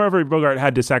Humphrey Bogart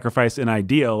had to sacrifice an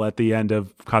ideal at the end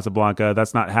of Casablanca,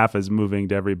 that's not half as moving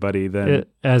to everybody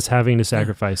as having to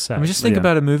sacrifice sex. I mean, just think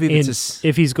about a movie that's...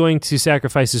 If he's going to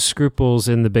sacrifice his scruples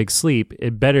in The Big Sleep,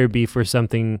 it better be for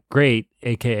something great,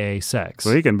 a.k.a. sex.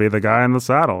 So he can be the guy in the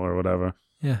saddle or whatever.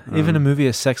 Yeah. Even a movie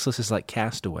as sexless as like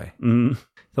Castaway. Mm.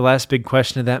 The last big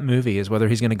question of that movie is whether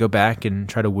he's going to go back and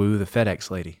try to woo the FedEx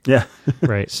lady. Yeah.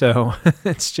 Right. So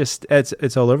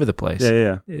it's all over the place.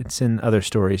 Yeah. It's in other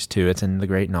stories too. It's in the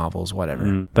great novels, whatever.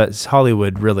 Mm. But it's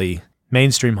Hollywood, really,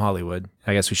 mainstream Hollywood.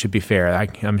 I guess we should be fair.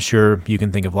 I'm sure you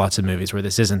can think of lots of movies where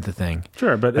this isn't the thing.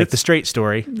 Sure, but like The Straight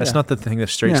Story. That's not the thing, The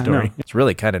Straight Story. No. It's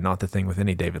really kind of not the thing with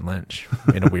any David Lynch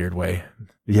in a weird way.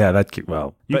 Yeah, you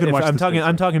can watch.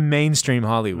 I'm talking mainstream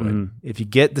Hollywood. Mm. If you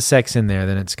get the sex in there,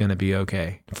 then it's going to be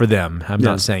okay for them. I'm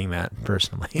not saying that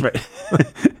personally. Right.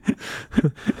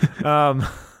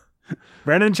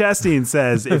 Brandon Chastain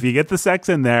says, if you get the sex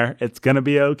in there, it's going to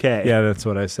be okay. Yeah, that's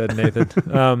what I said,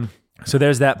 Nathan. So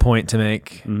there's that point to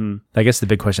make. Mm-hmm. I guess the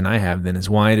big question I have then is,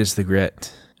 why does the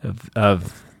grit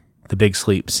of The Big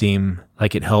Sleep seem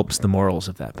like it helps the morals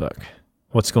of that book?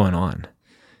 What's going on?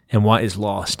 And what is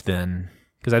lost then?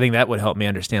 Because I think that would help me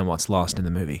understand what's lost in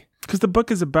the movie. Because the book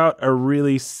is about a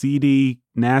really seedy,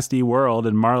 nasty world,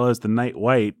 and Marlowe's the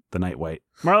nightlight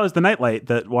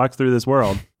that walks through this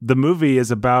world. The movie is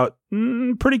about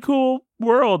pretty cool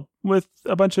world with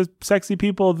a bunch of sexy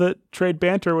people that trade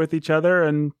banter with each other,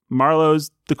 and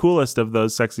Marlowe's the coolest of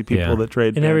those sexy people that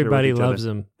trade banter with each other. And everybody loves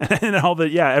him. And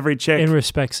every chick. And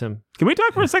respects him. Can we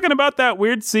talk for a second about that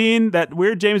weird scene, that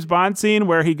weird James Bond scene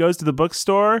where he goes to the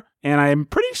bookstore, and I'm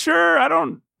pretty sure, I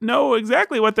don't know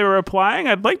exactly what they were applying.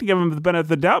 I'd like to give him the benefit of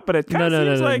the doubt, but it kind of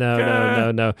seems like...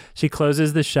 No. She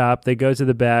closes the shop. They go to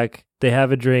the back. They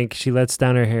have a drink. She lets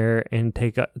down her hair and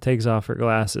takes off her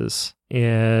glasses.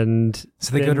 And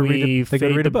so they go to read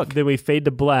a book. Then we fade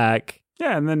to black.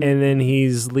 Yeah, and then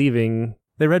he's leaving.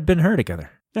 They read Ben-Hur together.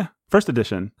 Yeah, first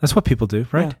edition. That's what people do,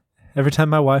 right? Yeah. Every time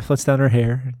my wife lets down her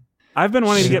hair... I've been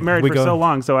wanting to get married for so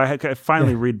long, so I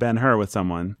finally read Ben-Hur with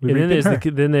someone. Then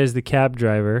there's the cab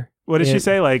driver. What did she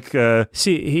say? Like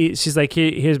she's like,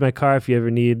 here's my car if you ever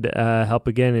need help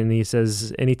again. And he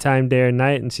says, anytime, day or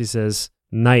night. And she says,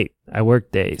 night. I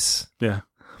work days. Yeah,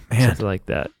 man, something like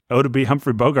that. Oh, to be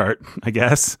Humphrey Bogart, I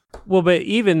guess. Well, but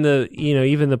even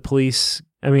the police.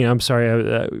 I mean, I'm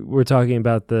sorry, we're talking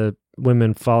about the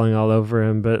women falling all over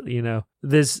him, but the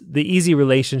easy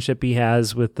relationship he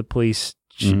has with the police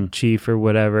chief or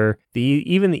whatever,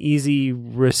 even the easy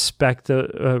respectable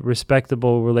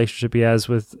relationship he has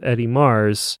with Eddie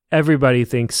Mars. Everybody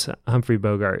thinks Humphrey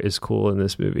Bogart is cool in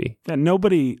this movie. Yeah,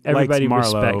 everybody likes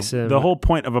Marlowe. Respects him. The whole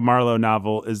point of a Marlowe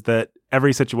novel is that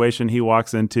every situation he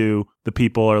walks into, the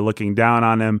people are looking down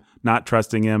on him, not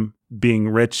trusting him, being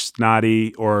rich,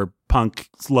 snotty, or punk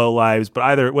slow lives,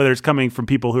 but whether it's coming from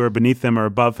people who are beneath him or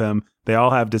above him, they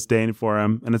all have disdain for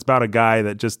him. And it's about a guy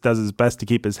that just does his best to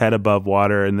keep his head above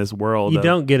water in this world. You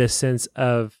don't get a sense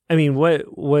of, I mean,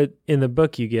 what in the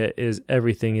book you get is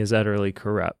everything is utterly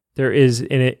corrupt. There is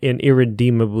an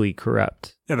irredeemably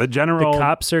corrupt. Yeah, the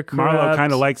cops are corrupt. Marlowe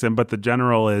kind of likes him, but the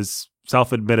general is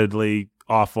self-admittedly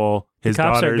awful. His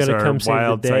daughters are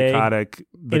wild, psychotic.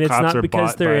 And it's not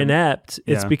because they're inept.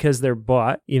 It's because they're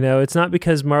bought. It's not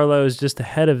because Marlowe is just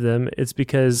ahead of them. It's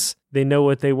because they know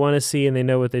what they want to see and they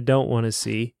know what they don't want to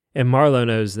see. And Marlowe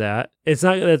knows that. It's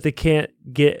not that they can't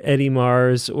get Eddie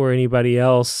Mars or anybody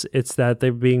else. It's that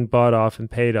they're being bought off and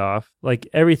paid off. Like,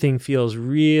 everything feels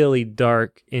really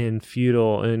dark and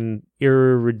futile and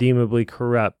irredeemably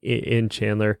corrupt in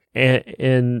Chandler.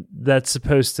 And that's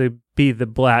supposed to be the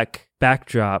black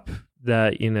backdrop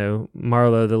that,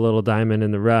 Marlowe, the little diamond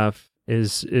in the rough,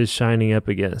 is shining up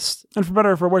against. And for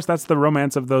better or for worse, that's the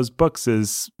romance of those books.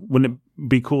 Wouldn't it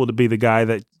be cool to be the guy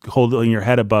that holding your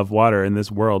head above water in this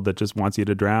world that just wants you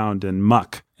to drown and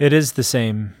muck? It is the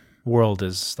same world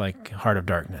as like Heart of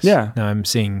Darkness. Yeah. Now I'm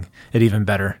seeing it even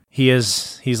better.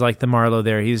 He's like the Marlowe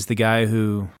there. He's the guy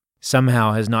who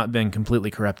somehow has not been completely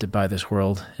corrupted by this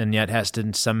world and yet has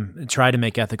to try to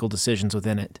make ethical decisions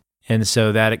within it. And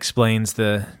so that explains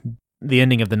the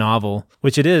ending of the novel,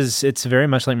 which it's very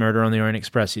much like Murder on the Orient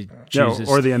Express. He chooses,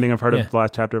 or the ending of the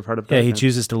last chapter of Heart of Darkness. Yeah, he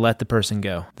chooses to let the person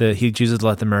go. He chooses to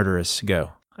let the murderess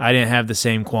go. I didn't have the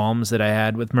same qualms that I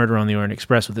had with Murder on the Orient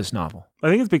Express with this novel. I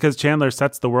think it's because Chandler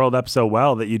sets the world up so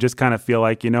well that you just kind of feel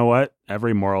like, you know what?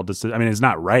 every moral decision. I mean, it's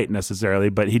not right necessarily,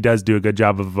 but he does do a good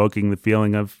job of evoking the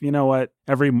feeling of, you know what,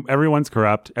 everyone's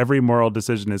corrupt. Every moral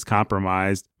decision is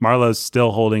compromised. Marlowe's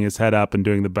still holding his head up and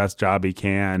doing the best job he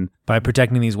can. By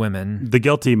protecting these women. The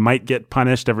guilty might get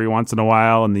punished every once in a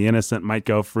while and the innocent might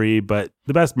go free, but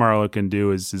the best Marlowe can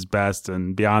do is his best.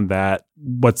 And beyond that,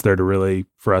 what's there to really,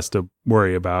 for us to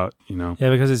worry about, you know? Yeah,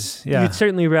 because it's, yeah. You'd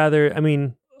certainly rather, I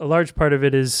mean, a large part of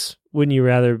it is, wouldn't you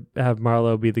rather have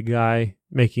Marlowe be the guy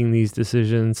making these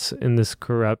decisions in this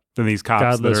corrupt, than these cops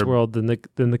godless world than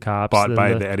the cops, bought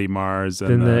by the Eddie Mars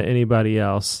and anybody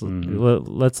else?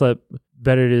 Let's let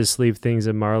better to just leave things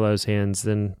in Marlowe's hands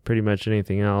than pretty much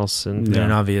anything else, and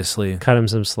obviously cut him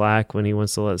some slack when he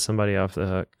wants to let somebody off the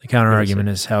hook. The counter argument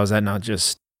is, how is that not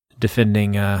just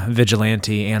defending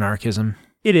vigilante anarchism?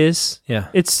 It is. Yeah,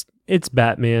 it's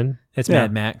Batman. It's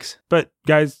Mad Max. But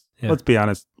guys, let's be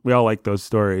honest. We all like those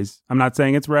stories. I'm not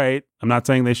saying it's right. I'm not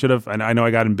saying they should have. I know I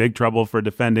got in big trouble for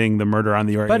defending the Murder on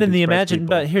the Orient But in the Express people.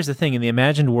 But here's the thing: in the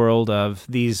imagined world of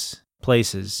these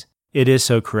places, it is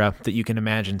so corrupt that you can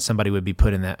imagine somebody would be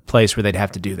put in that place where they'd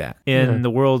have to do that. In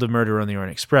the world of Murder on the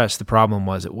Orient Express, the problem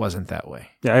was it wasn't that way.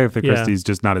 Yeah, I think Christie's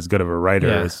just not as good of a writer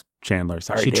as Chandler.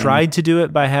 Sorry, she tried to do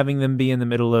it by having them be in the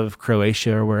middle of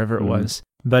Croatia or wherever it was,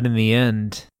 but in the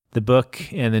end, the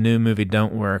book and the new movie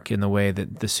don't work in the way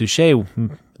that the Suchet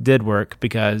did work,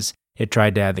 because it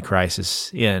tried to add the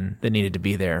crisis in that needed to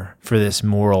be there for this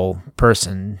moral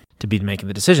person to be making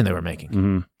the decision they were making.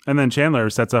 Mm-hmm. And then Chandler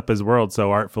sets up his world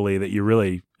so artfully that you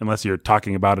really, unless you're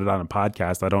talking about it on a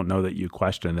podcast, I don't know that you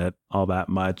question it all that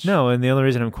much. No, and the only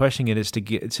reason I'm questioning it is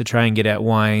to try and get at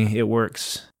why it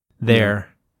works there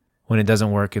when it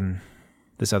doesn't work in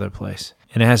this other place.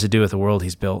 And it has to do with the world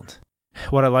he's built.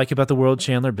 What I like about the world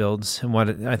Chandler builds, and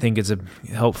what I think is a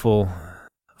helpful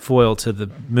foil to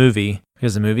the movie,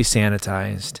 because the movie's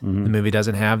sanitized. The movie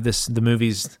doesn't have this.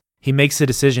 He makes the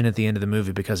decision at the end of the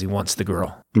movie because he wants the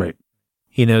girl. Right.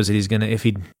 He knows that if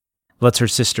he lets her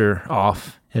sister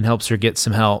off and helps her get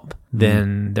some help,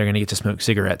 then they're going to get to smoke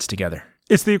cigarettes together.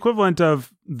 It's the equivalent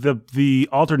of the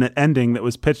alternate ending that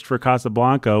was pitched for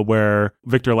Casablanca, where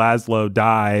Victor Laszlo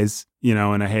dies, in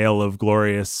a hail of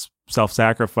glorious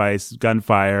self-sacrifice,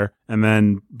 gunfire, and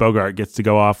then Bogart gets to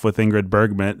go off with Ingrid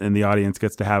Bergman, and the audience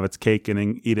gets to have its cake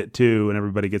and eat it too, and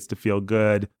everybody gets to feel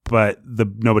good. But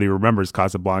nobody remembers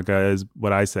Casablanca, is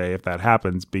what I say, if that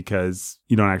happens, because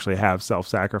you don't actually have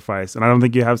self-sacrifice. And I don't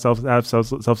think you have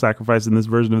self-sacrifice in this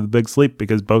version of The Big Sleep,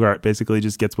 because Bogart basically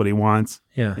just gets what he wants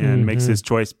and makes his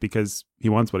choice because he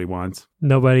wants what he wants.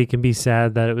 Nobody can be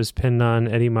sad that it was pinned on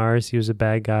Eddie Mars. He was a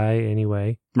bad guy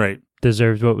anyway. Right.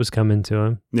 Deserved what was coming to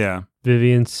him. Yeah.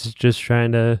 Vivian's just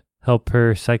trying to help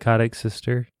her psychotic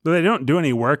sister. But they don't do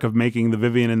any work of making the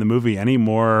Vivian in the movie any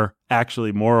more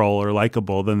actually moral or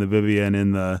likable than the Vivian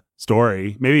in the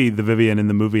story. Maybe the Vivian in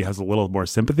the movie has a little more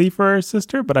sympathy for her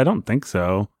sister, but I don't think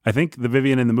so. I think the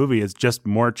Vivian in the movie is just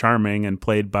more charming and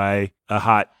played by a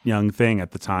hot young thing at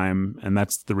the time, and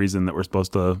that's the reason that we're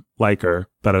supposed to like her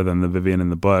better than the Vivian in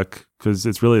the book, because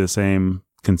it's really the same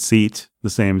conceit, the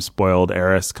same spoiled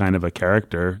heiress kind of a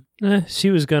character.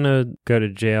 She was going to go to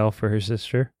jail for her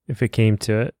sister if it came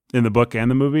to it. In the book and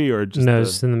the movie, or just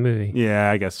just in the movie?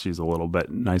 Yeah, I guess she's a little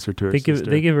bit nicer to her sister.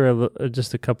 They give her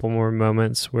just a couple more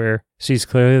moments where she's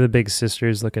clearly the big sister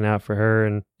is looking out for her,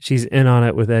 and she's in on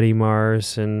it with Eddie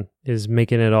Mars and is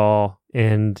making it all.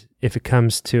 And if it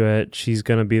comes to it, she's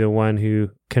going to be the one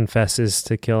who confesses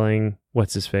to killing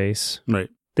what's-his-face. Right.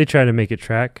 They try to make it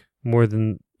track more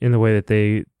than in the way that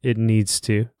it needs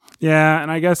to. Yeah,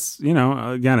 and I guess,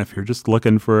 again, if you're just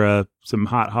looking for some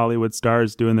hot Hollywood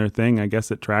stars doing their thing, I guess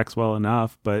it tracks well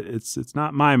enough, but it's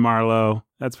not my Marlowe,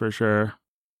 that's for sure.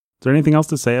 Is there anything else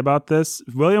to say about this?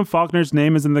 William Faulkner's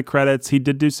name is in the credits. He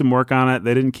did do some work on it.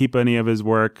 They didn't keep any of his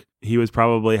work. He was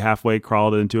probably halfway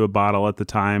crawled into a bottle at the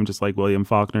time, just like William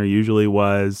Faulkner usually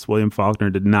was. William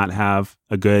Faulkner did not have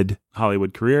a good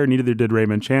Hollywood career. Neither did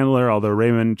Raymond Chandler, although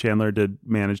Raymond Chandler did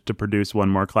manage to produce one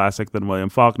more classic than William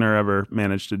Faulkner ever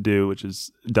managed to do, which is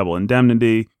Double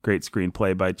Indemnity. Great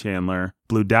screenplay by Chandler.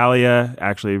 Blue Dahlia,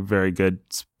 actually a very good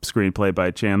screenplay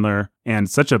by Chandler, and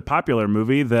such a popular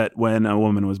movie that when a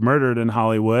woman was murdered in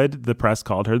Hollywood, the press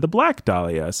called her the Black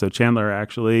Dahlia. So Chandler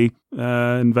actually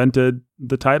invented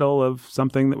the title of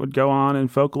something that would go on in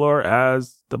folklore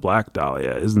as the Black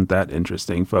Dahlia. Isn't that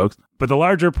interesting, folks? But the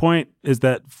larger point is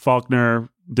that Faulkner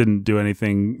didn't do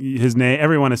anything. His name,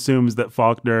 everyone assumes that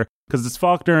Faulkner, because it's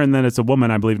Faulkner and then it's a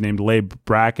woman, I believe, named Leigh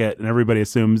Brackett, and everybody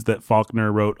assumes that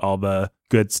Faulkner wrote all the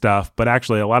good stuff. But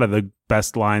actually, a lot of the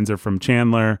best lines are from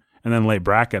Chandler, And then Leigh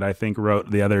Brackett, I think,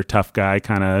 wrote the other tough guy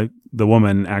kind of. The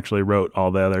woman actually wrote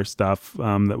all the other stuff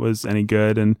that was any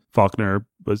good, and Faulkner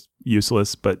was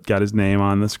useless, but got his name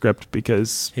on the script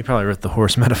because he probably wrote the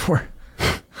horse metaphor.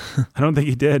 I don't think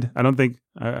he did. I don't think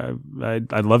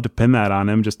I'd love to pin that on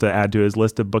him just to add to his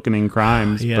list of booking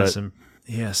crimes. He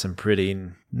has some pretty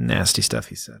nasty stuff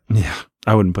he said. Yeah,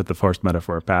 I wouldn't put the horse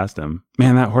metaphor past him.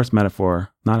 Man, that horse metaphor,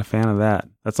 not a fan of that.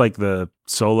 That's like the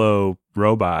solo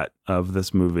robot of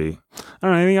this movie. I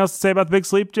don't know, anything else to say about The Big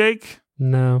Sleep, Jake?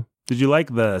 No. Did you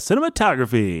like the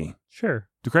cinematography? Sure.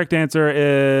 The correct answer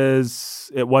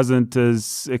is it wasn't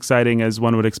as exciting as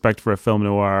one would expect for a film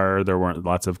noir. There weren't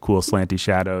lots of cool slanty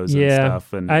shadows and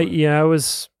stuff. And I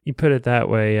was. You put it that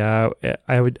way. I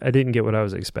didn't get what I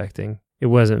was expecting. It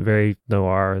wasn't very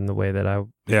noir in the way that I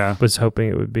was hoping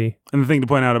it would be. And the thing to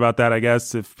point out about that, I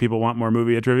guess, if people want more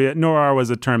movie trivia, noir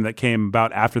was a term that came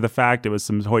about after the fact. It was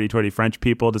some hoity-toity French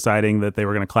people deciding that they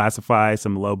were going to classify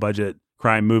some low-budget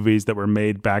crime movies that were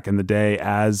made back in the day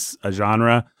as a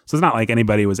genre. So it's not like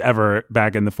anybody was ever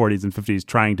back in the 40s and 50s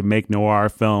trying to make noir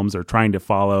films or trying to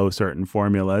follow certain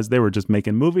formulas. They were just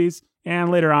making movies.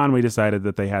 And later on, we decided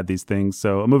that they had these things.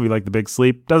 So a movie like The Big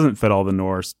Sleep doesn't fit all the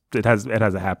noir. It has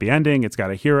a happy ending. It's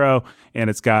got a hero, and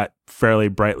it's got fairly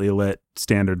brightly lit,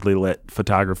 standardly lit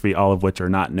photography, all of which are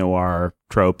not noir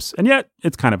tropes. And yet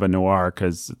it's kind of a noir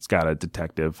because it's got a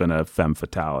detective and a femme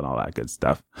fatale and all that good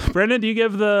stuff. Brendan, do you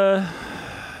give The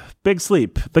Big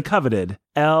Sleep, the coveted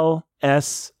LSOA?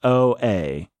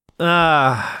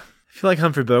 I feel like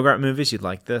Humphrey Bogart movies, you'd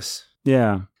like this.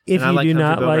 Yeah. If you do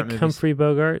not like movies. Humphrey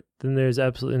Bogart, then there's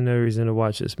absolutely no reason to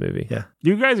watch this movie. Yeah.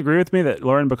 Do you guys agree with me that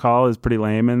Lauren Bacall is pretty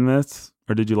lame in this?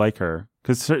 Or did you like her?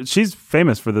 Because she's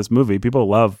famous for this movie. People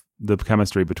love the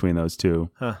chemistry between those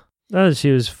two. Huh. Oh,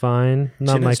 she was fine. She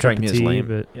Not didn't my strike cup me of as tea, lame.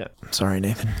 but Yeah. Sorry,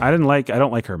 Nathan. I don't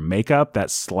like her makeup,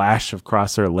 that slash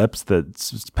across her lips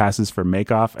that passes for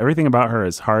make-off. Everything about her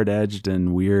is hard-edged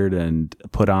and weird and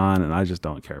put on, and I just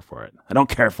don't care for it. I don't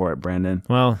care for it, Brandon.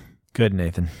 Well, good,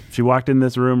 Nathan. If she walked in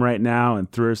this room right now and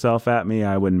threw herself at me,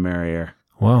 I wouldn't marry her.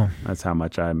 Well, That's how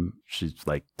much she's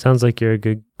like... sounds like you're a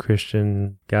good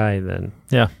Christian guy then.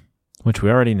 yeah, which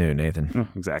we already knew, Nathan.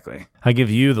 Exactly. I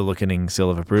give you the looking seal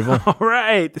of approval. All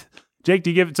right. Jake, do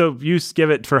you give it? So you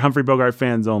give it for Humphrey Bogart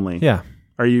fans only. Yeah.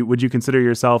 Would you consider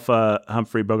yourself a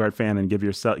Humphrey Bogart fan and give?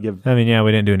 I mean, yeah,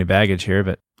 we didn't do any baggage here,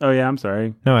 but Oh yeah, I'm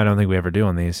sorry. no, I don't think we ever do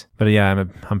on these. But yeah, I'm a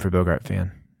Humphrey Bogart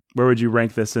fan. Where would you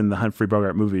rank this in the Humphrey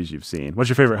Bogart movies you've seen? What's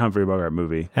your favorite Humphrey Bogart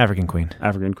movie? African Queen.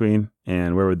 African Queen.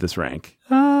 And where would this rank?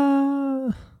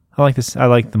 I like this. I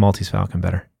like the Maltese Falcon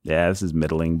better. Yeah, this is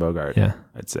middling Bogart. Yeah.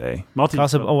 I'd say.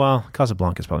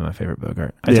 Casablanca is probably my favorite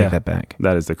Bogart. I take that back.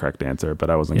 That is the correct answer, but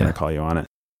I wasn't going to call you on it.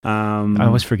 I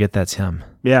always forget that's him.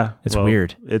 Yeah, It's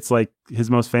weird. It's like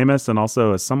his most famous and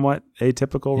also a somewhat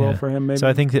atypical role for him. Maybe. So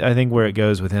I think where it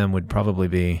goes with him would probably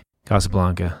be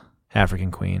Casablanca,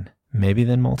 African Queen, maybe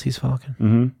then Maltese Falcon.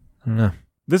 Mm-hmm. I don't know.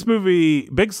 This movie,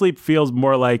 Big Sleep, feels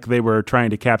more like they were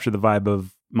trying to capture the vibe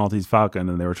of Maltese Falcon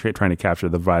than they were trying to capture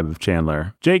the vibe of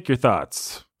Chandler. Jake, your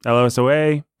thoughts?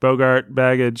 LOSOA, Bogart,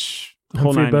 baggage,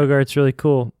 Humphrey Bogart's really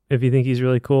cool. If you think he's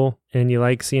really cool and you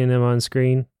like seeing him on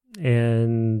screen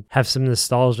and have some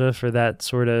nostalgia for that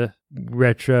sort of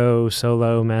retro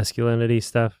solo masculinity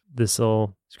stuff, this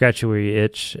will scratch you where you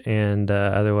itch. And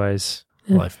otherwise,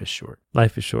 Life is short.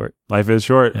 Life is short. Life is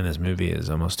short. And this movie is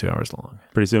almost 2 hours long.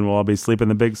 Pretty soon we'll all be sleeping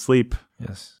the big sleep.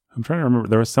 Yes. I'm trying to remember.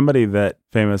 There was somebody that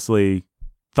famously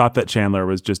thought that Chandler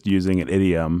was just using an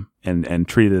idiom and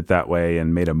treated it that way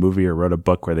and made a movie or wrote a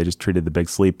book where they just treated the big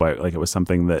sleep like it was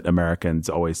something that Americans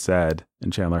always said.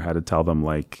 And Chandler had to tell them,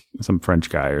 like some French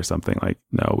guy or something, like,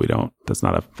 no, we don't. That's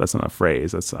not a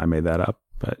phrase. I made that up.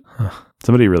 But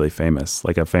somebody really famous,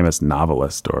 like a famous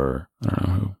novelist or I don't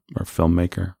know who, or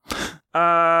filmmaker.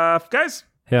 Guys,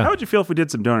 how would you feel if we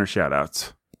did some donor shout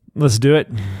outs? Let's do it.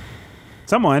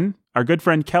 Someone, our good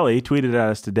friend Kelly, tweeted at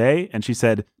us today, and she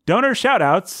said, donor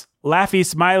shout-outs, laughy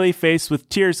smiley face with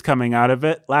tears coming out of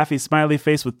it, laughy smiley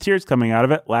face with tears coming out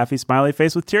of it, laughy smiley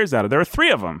face with tears out of it. There were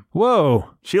 3 of them. Whoa.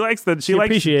 She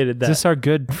appreciated that. Is this our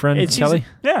good friend Kelly?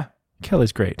 Yeah.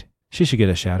 Kelly's great. She should get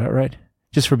a shout-out, right?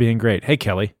 Just for being great. Hey,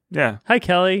 Kelly. Yeah. Hi,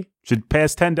 Kelly. Should pay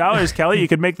us $10, Kelly. You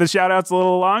could make the shout-outs a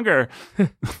little longer.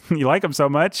 You like them so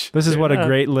much. This is what a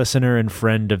great listener and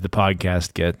friend of the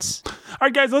podcast gets. All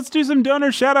right, guys, let's do some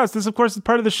donor shout-outs. This, of course, is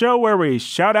part of the show where we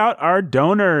shout out our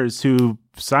donors who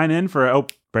sign in for... Oh,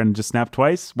 Brendan just snapped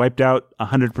twice. Wiped out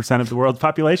 100% of the world's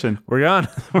population. We're gone.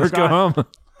 Let's go home.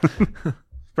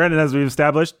 Brendan, as we've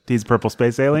established, he's a purple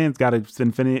space alien. He's got an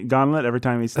infinite gauntlet every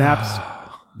time he snaps.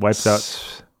 Wipes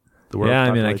out the world. Yeah,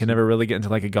 I mean, I can never really get into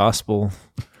like a gospel.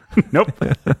 Nope.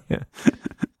 Yeah.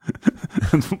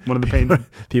 One of the pain.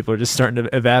 People are just starting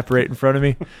to evaporate in front of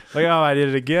me. Like, oh, I did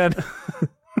it again.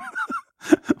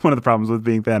 One of the problems with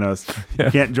being Thanos. Yeah.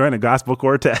 You can't join a gospel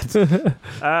quartet.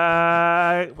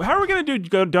 How are we going to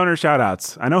do donor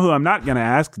shout-outs? I know who I'm not going to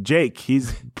ask. Jake.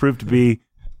 He's proved to be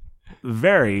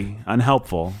very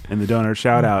unhelpful in the donor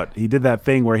shout-out. He did that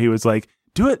thing where he was like,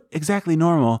 do it exactly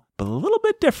normal, but a little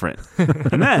bit different.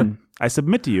 And then I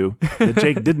submit to you that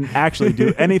Jake didn't actually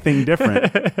do anything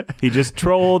different. He just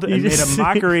trolled and made a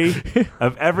mockery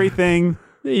of everything.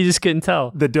 You just couldn't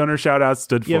tell. The donor shout-out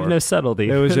stood for. You have no subtlety.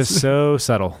 It was just so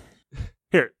subtle.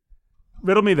 Here,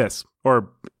 riddle me this, or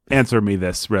answer me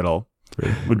this riddle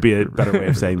would be a better way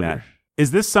of saying that. Is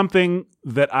this something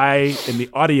that I, in the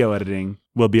audio editing,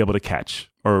 will be able to catch,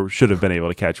 or should have been able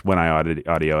to catch when I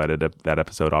audio edited that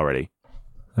episode already?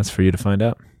 That's for you to find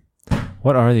out.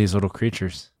 What are these little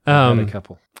creatures? A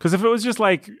couple. Because if it was just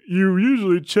like, you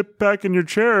usually chip back in your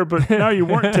chair, but now you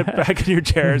weren't tipped back in your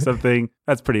chair or something,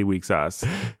 that's pretty weak sauce,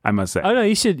 I must say. Oh no,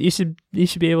 you should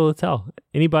be able to tell.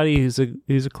 Anybody who's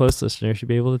a close listener should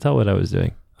be able to tell what I was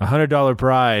doing. $100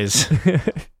 prize.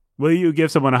 Will you give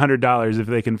someone $100 if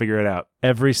they can figure it out?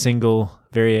 Every single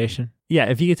variation? Yeah,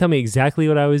 if you could tell me exactly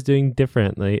what I was doing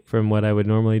differently from what I would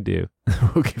normally do.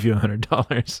 We'll give you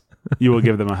 $100. You will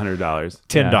give them $100.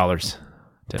 $10.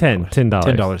 $10.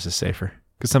 $10 is safer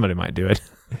because somebody might do it.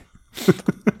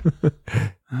 All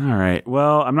right.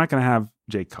 Well, I'm not going to have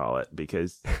Jake call it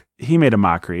because he made a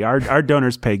mockery. Our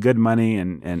donors pay good money,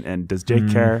 and does Jake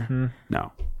care?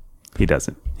 No, he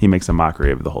doesn't. He makes a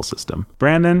mockery of the whole system.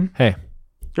 Brandon, Hey.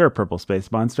 you're a purple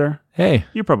space monster. Hey.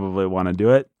 You probably want to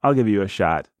do it. I'll give you a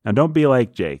shot. Now, don't be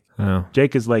like Jake. Oh.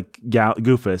 Jake is like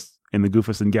Goofus in the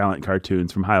Goofus and Gallant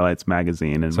cartoons from Highlights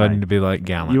magazine. And So I need to be like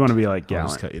Gallant. You want to be like I'll Gallant.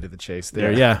 just cut you to the chase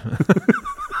there. Yeah.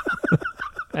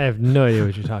 I have no idea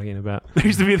what you're talking about. There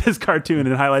used to be this cartoon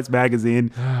in Highlights magazine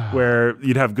where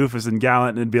you'd have Goofus and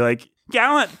Gallant, and it'd be like,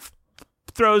 Gallant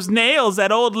throws nails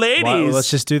at old ladies. Well, let's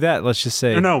just do that. Let's just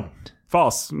say. No,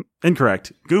 false.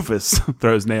 Incorrect. Goofus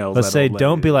throws nails Let's at say, old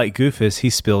don't ladies. be like Goofus. He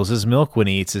spills his milk when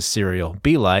he eats his cereal.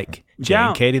 Be like Jay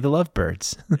and Katie the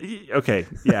Lovebirds. Okay,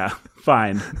 yeah,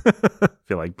 fine. I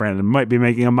feel like Brandon might be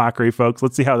making a mockery, folks.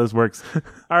 Let's see how this works.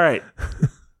 All right.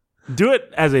 Do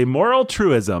it as a moral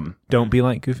truism. Don't be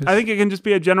like Goofus. I think it can just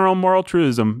be a general moral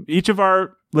truism. Each of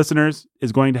our listeners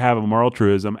is going to have a moral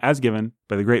truism as given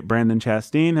by the great Brandon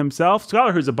Chastain himself,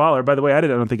 scholar who's a baller. By the way, I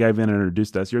don't think I've even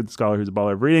introduced us. You're the scholar who's a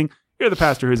baller of reading. You're the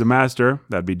pastor who's a master.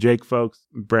 That'd be Jake, folks.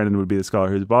 Brandon would be the scholar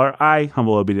who's a baller. I,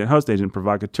 humble, obedient host, agent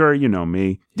provocateur. You know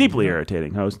me. Deeply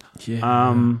irritating host.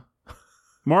 Yeah.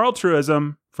 Moral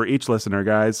truism for each listener,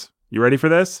 guys. You ready for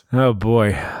this? Oh,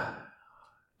 boy.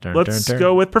 Let's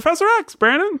go with Professor X,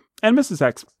 Brandon, and Mrs.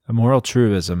 X. A moral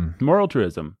truism. Moral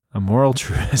truism. A moral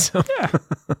truism. Yeah.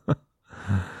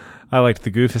 I liked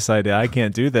the Goofus idea. I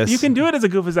can't do this. You can do it as a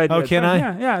Goofus idea. Oh, can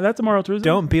I? Yeah, that's a moral truism.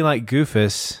 Don't be like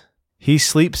Goofus. He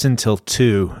sleeps until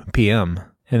 2 p.m.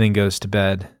 and then goes to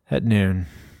bed at noon.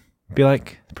 Be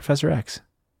like Professor X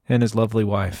and his lovely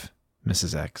wife,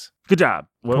 Mrs. X. Good job.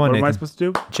 What am I Nathan. supposed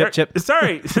to do? Chip.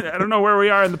 Sorry. I don't know where we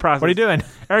are in the process. What are you doing?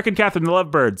 Eric and Catherine, the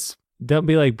Lovebirds. Don't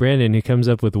be like Brandon, who comes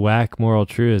up with whack moral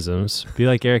truisms. Be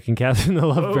like Eric and Catherine, the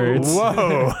Lovebirds.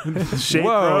 Whoa. Shade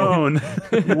Whoa.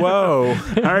 thrown. Whoa.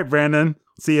 All right, Brandon.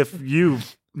 See if your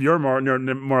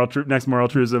next moral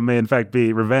truism may in fact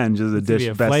be revenge is a dish be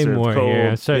a best flame served war cold.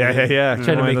 here. Yeah.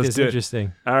 Trying to make Let's this do it.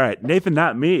 interesting. All right, Nathan,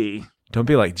 not me. Don't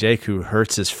be like Jake, who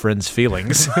hurts his friend's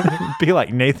feelings. Be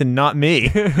like Nathan, not me.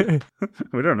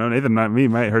 We don't know. Nathan, not me,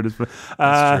 might hurt his.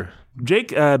 That's true. Jake,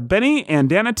 Benny, and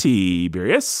Dana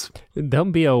Tiberius.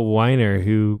 Don't be a whiner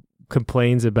who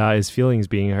complains about his feelings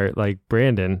being hurt like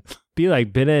Brandon. Be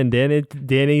like Benny and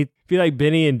Danny. Be like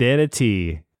Benny and Dana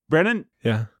T. Brandon,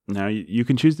 Yeah. now you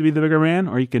can choose to be the bigger man,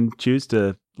 or you can choose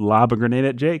to lob a grenade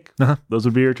at Jake. Uh-huh. Those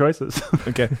would be your choices.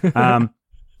 Okay. I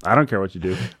don't care what you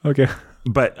do, Okay.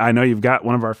 but I know you've got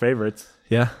one of our favorites,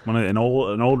 Yeah. an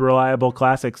old reliable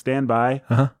classic standby.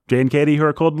 Uh-huh. Jay and Katie, who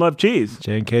are cold and love cheese.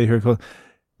 Jay and Katie, who are cool.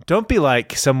 Don't be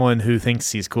like someone who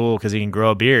thinks he's cool because he can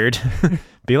grow a beard.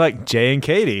 Be like Jay and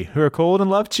Katie, who are cold and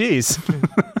love cheese.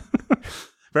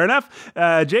 Fair enough.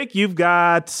 Jake, you've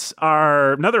got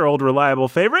another old reliable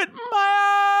favorite,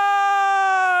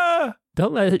 Maya.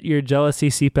 Don't let your jealousy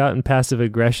seep out in passive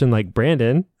aggression like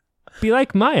Brandon. Be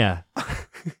like Maya.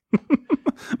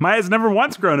 Maya's never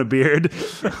once grown a beard.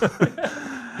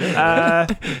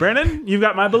 Brandon, you've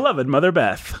got my beloved Mother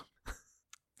Beth.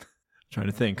 Trying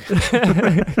to think.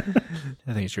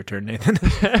 I think it's your turn, Nathan.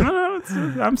 No,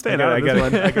 I'm staying out of this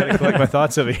one. I gotta collect my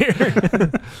thoughts over here.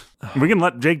 We can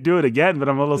let Jake do it again, but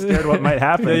I'm a little scared what might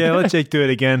happen. Yeah, let Jake do it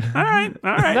again. All right.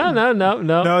 No.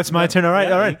 No, it's my turn. All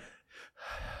right.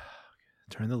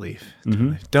 Turn the leaf.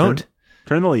 Don't.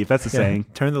 Turn the leaf. That's the saying.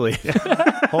 Turn the leaf.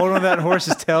 Hold on that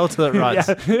horse's tail till it rots.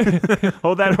 Yeah.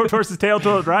 Hold that horse's tail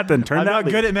till it rots, then turn I'm that not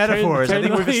leaf. good at metaphors. Turn I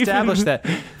think the we've leaf. established that.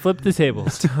 Flip the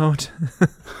tables.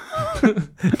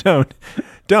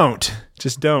 Don't.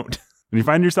 Just don't. When you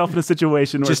find yourself in a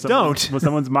situation where Just don't. when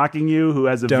someone's mocking you who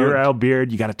has a Don't. virile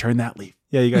beard, you got to turn that leaf.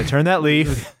 Yeah, you got to turn that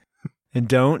leaf. And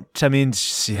don't. I mean,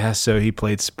 yeah, so he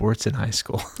played sports in high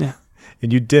school. Yeah.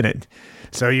 And you didn't.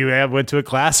 So you went to a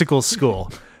classical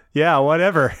school. Yeah,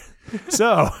 whatever.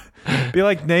 So, be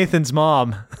like Nathan's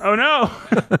mom. Oh, no.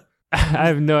 I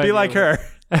have no idea. Be like her.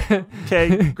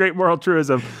 Okay, great moral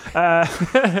truism.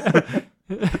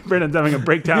 Brandon's having a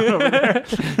breakdown over there.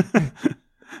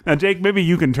 Now, Jake, maybe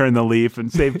you can turn the leaf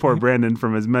and save poor Brandon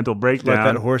from his mental breakdown.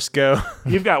 Let that horse go.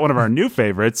 You've got one of our new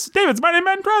favorites, David's Mighty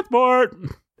Men Transport.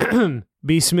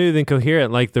 Be smooth and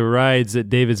coherent like the rides that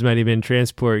David's Mighty Men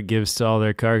Transport gives to all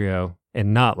their cargo,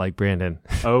 and not like Brandon.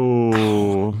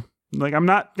 Oh, like I'm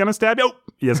not going to stab you. Oh,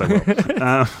 yes, I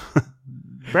will.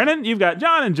 Brandon, you've got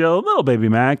John and Jill, little baby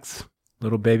Max.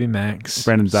 Little baby Max.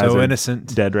 Brandon's eyes so are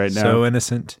innocent. dead right now. So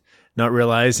innocent. Not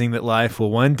realizing that life will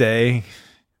one day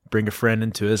bring a friend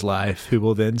into his life who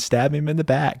will then stab him in the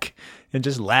back and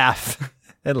just laugh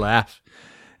and laugh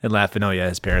and laugh. And oh, yeah,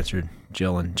 his parents are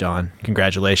Jill and John.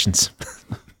 Congratulations.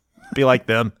 Be like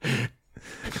them.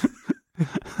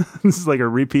 This is like a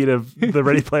repeat of the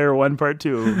Ready Player One Part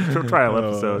 2 trial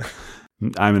episode.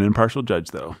 I'm an impartial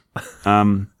judge, though.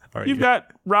 You've got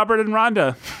Robert and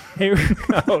Rhonda. Hey,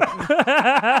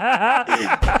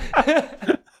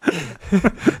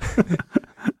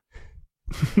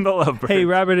 The Lovebirds. hey,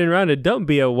 Robert and Rhonda, don't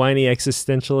be a whiny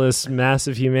existentialist mass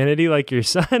of humanity like your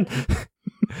son.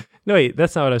 No, wait,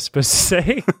 that's not what I was supposed to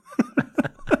say.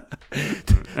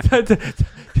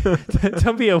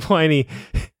 Don't be a whiny.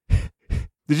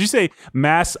 Did you say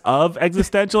mass of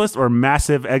existentialist or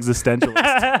massive existentialist?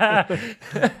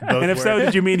 And if so,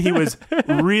 did you mean he was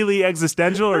really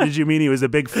existential, or did you mean he was a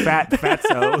big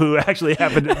fatso who actually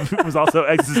was also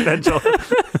existential?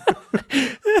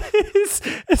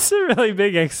 It's a really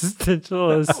big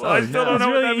existentialist. Well, I still don't know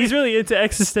what that he's really into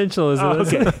existentialism.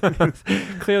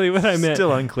 Okay. Clearly what I meant.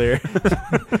 Still unclear.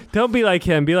 Don't be like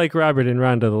him. Be like Robert and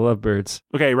Rhonda, the Lovebirds.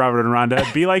 Okay, Robert and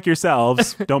Rhonda, be like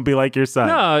yourselves. Don't be like your son.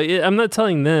 No, I'm not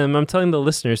telling them. I'm telling the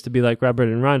listeners to be like Robert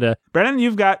and Rhonda. Brandon,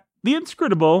 you've got the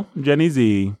inscrutable Jenny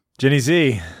Z. Jenny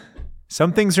Z.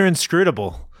 Some things are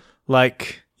inscrutable.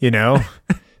 Like,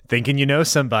 thinking you know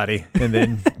somebody and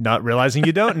then not realizing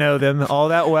you don't know them all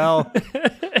that well.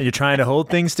 And you're trying to hold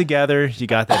things together. You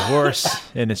got that horse,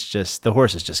 and the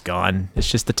horse is just gone. It's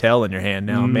just the tail in your hand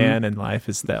now, man, and life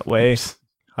is that way.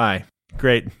 Hi.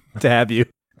 Great to have you.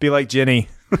 Be like Jenny.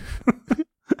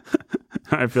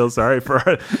 I feel sorry for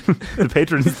the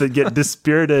patrons that get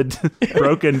dispirited,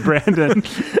 broken Brandon.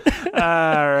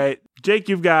 All right. Jake,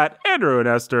 you've got Andrew and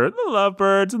Esther, the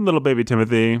Lovebirds, and little baby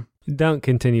Timothy. Don't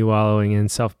continue wallowing in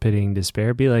self-pitying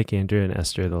despair. Be like Andrew and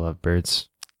Esther, the Lovebirds.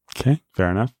 Okay,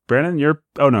 fair enough. Brandon, you're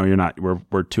not.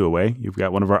 We're two away. You've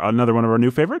got another one of our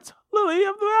new favorites, Lily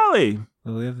of the Valley.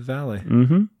 Lily of the Valley.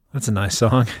 Mm-hmm. That's a nice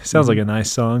song. Sounds like a nice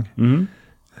song. Mm-hmm.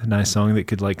 A nice song that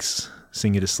could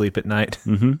sing you to sleep at night.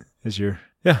 Mm-hmm.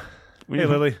 Hey,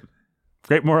 Lily.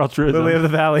 Great moral truism. Lily of the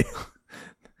Valley.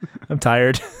 I'm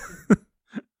tired.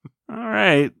 All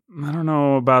right. I don't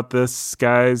know about this,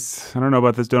 guys. I don't know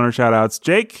about this donor shout-outs.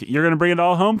 Jake, you're going to bring it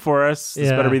all home for us. This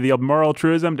better be the moral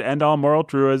truism to end all moral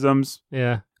truisms.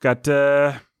 Yeah. Got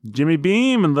Jimmy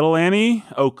Beam and little Annie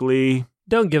Oakley.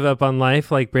 Don't give up on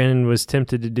life like Brandon was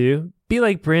tempted to do. Be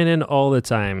like Brandon all the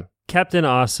time. Captain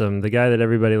Awesome, the guy that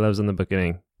everybody loves on the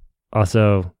booking.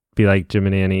 Also, be like Jim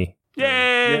and Annie.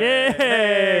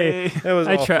 Yay! That was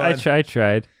I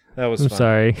tried. That was I'm fun.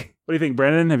 sorry. What do you think,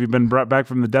 Brandon? Have you been brought back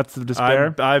from the depths of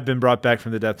despair? I've been brought back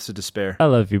from the depths of despair. I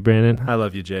love you, Brandon. I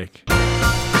love you, Jake.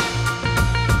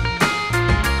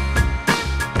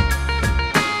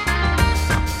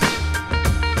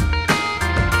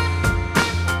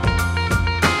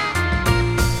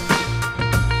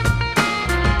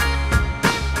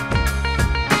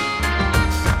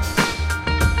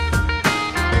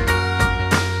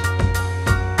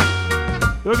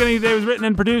 The Book Today was written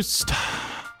and produced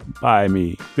by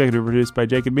me. Executive produced by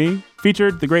Jake and me.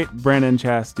 Featured the great Brandon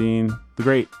Chastain, the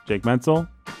great Jake Menzel,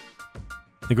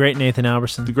 The great Nathan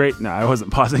Alberson. The great. No, I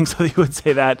wasn't pausing so you would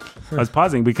say that. I was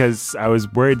pausing because I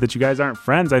was worried that you guys aren't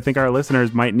friends. I think our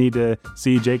listeners might need to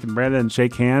see Jake and Brandon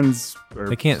shake hands. Or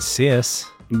They can't see us.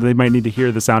 they might need to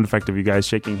hear the sound effect of you guys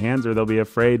shaking hands, or they'll be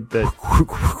afraid that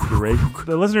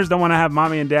the listeners don't want to have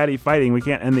mommy and daddy fighting. We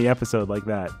can't end the episode like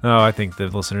that. Oh, I think the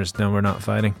listeners know we're not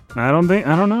fighting. I don't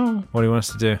know. What do you want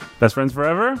us to do? Best friends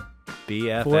forever?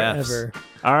 BFFs. Forever.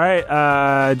 All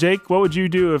right, Jake, what would you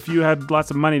do if you had lots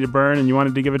of money to burn and you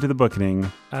wanted to give it to the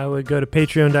bookening? I would go to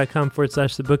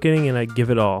patreon.com/the bookening and I'd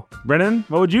give it all. Brennan,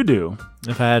 what would you do?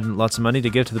 If I had lots of money to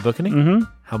give to the bookening? Mm-hmm.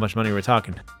 How much money are we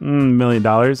talking? $1 million.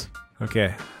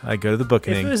 Okay, I'd go to the If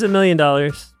bookening. it was $1 million,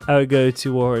 I would go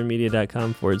to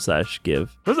warhornmedia.com/give.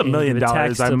 If it was $1 million, I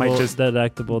might just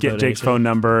deductible get Jake's phone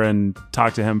number and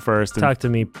talk to him first. And Talk to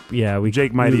me. Yeah,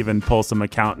 Jake might even pull some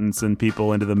accountants and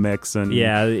people into the mix. And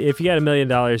Yeah, if you got $1 million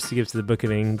to give to the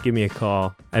bookening, give me a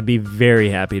call. I'd be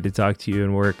very happy to talk to you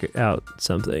and work out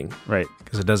something. Right.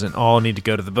 Because it doesn't all need to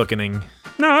go to the bookening.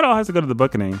 No, it all has to go to the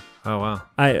bookening. Oh, wow.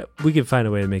 We could find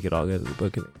a way to make it all go to the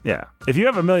bookening. Yeah. If you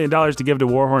have $1 million to give to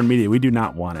Warhorn Media, we do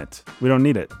not want it. We don't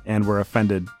need it. And we're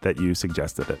offended that you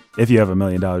suggested it. If you have $1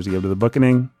 million to give to the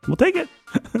bookening, we'll take it.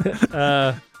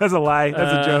 That's a lie.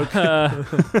 That's a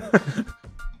joke.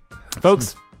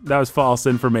 Folks, that was false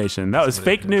information. That was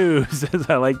fake news, as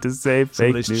I like to say. Fake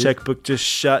Somebody's news. checkbook just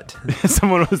shut.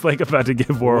 Someone was like about to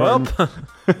give Warhorn. Well,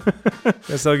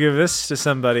 guess I'll give this to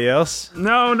somebody else.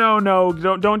 No.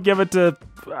 Don't give it to...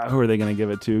 who are they going to give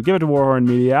it to? Give it to Warhorn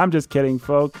Media. I'm just kidding,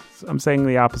 folks. I'm saying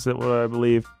the opposite of what I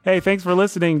believe. Hey, thanks for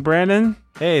listening, Brandon.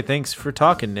 Hey, thanks for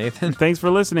talking, Nathan. Thanks for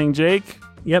listening, Jake.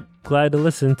 Yep, glad to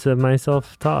listen to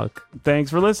myself talk. Thanks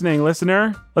for listening,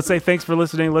 listener. Let's say thanks for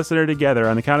listening, listener, together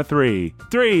on the count of 3.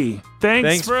 3.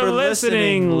 Thanks for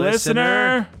listening,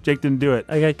 listener. Jake didn't do it.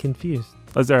 I got confused.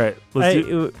 That's all right.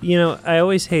 I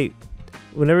always hate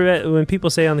when people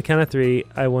say on the count of 3,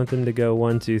 I want them to go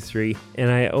 1, 2, 3,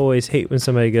 and I always hate when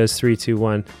somebody goes 3, 2,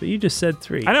 1. But you just said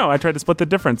 3. I know. I tried to split the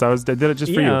difference. I did it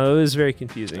just for you. Yeah, it was very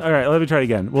confusing. All right, let me try it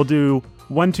again. We'll do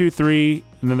 1, 2, 3,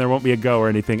 and then there won't be a go or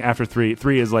anything after 3.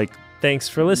 3 is like... Thanks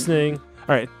for listening.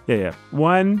 All right. Yeah.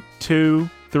 1, 2,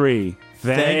 3.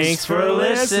 Thanks for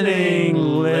listening,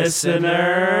 listeners.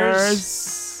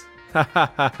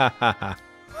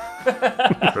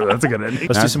 That's a good ending.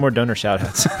 Let's do some more donor shout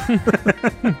outs.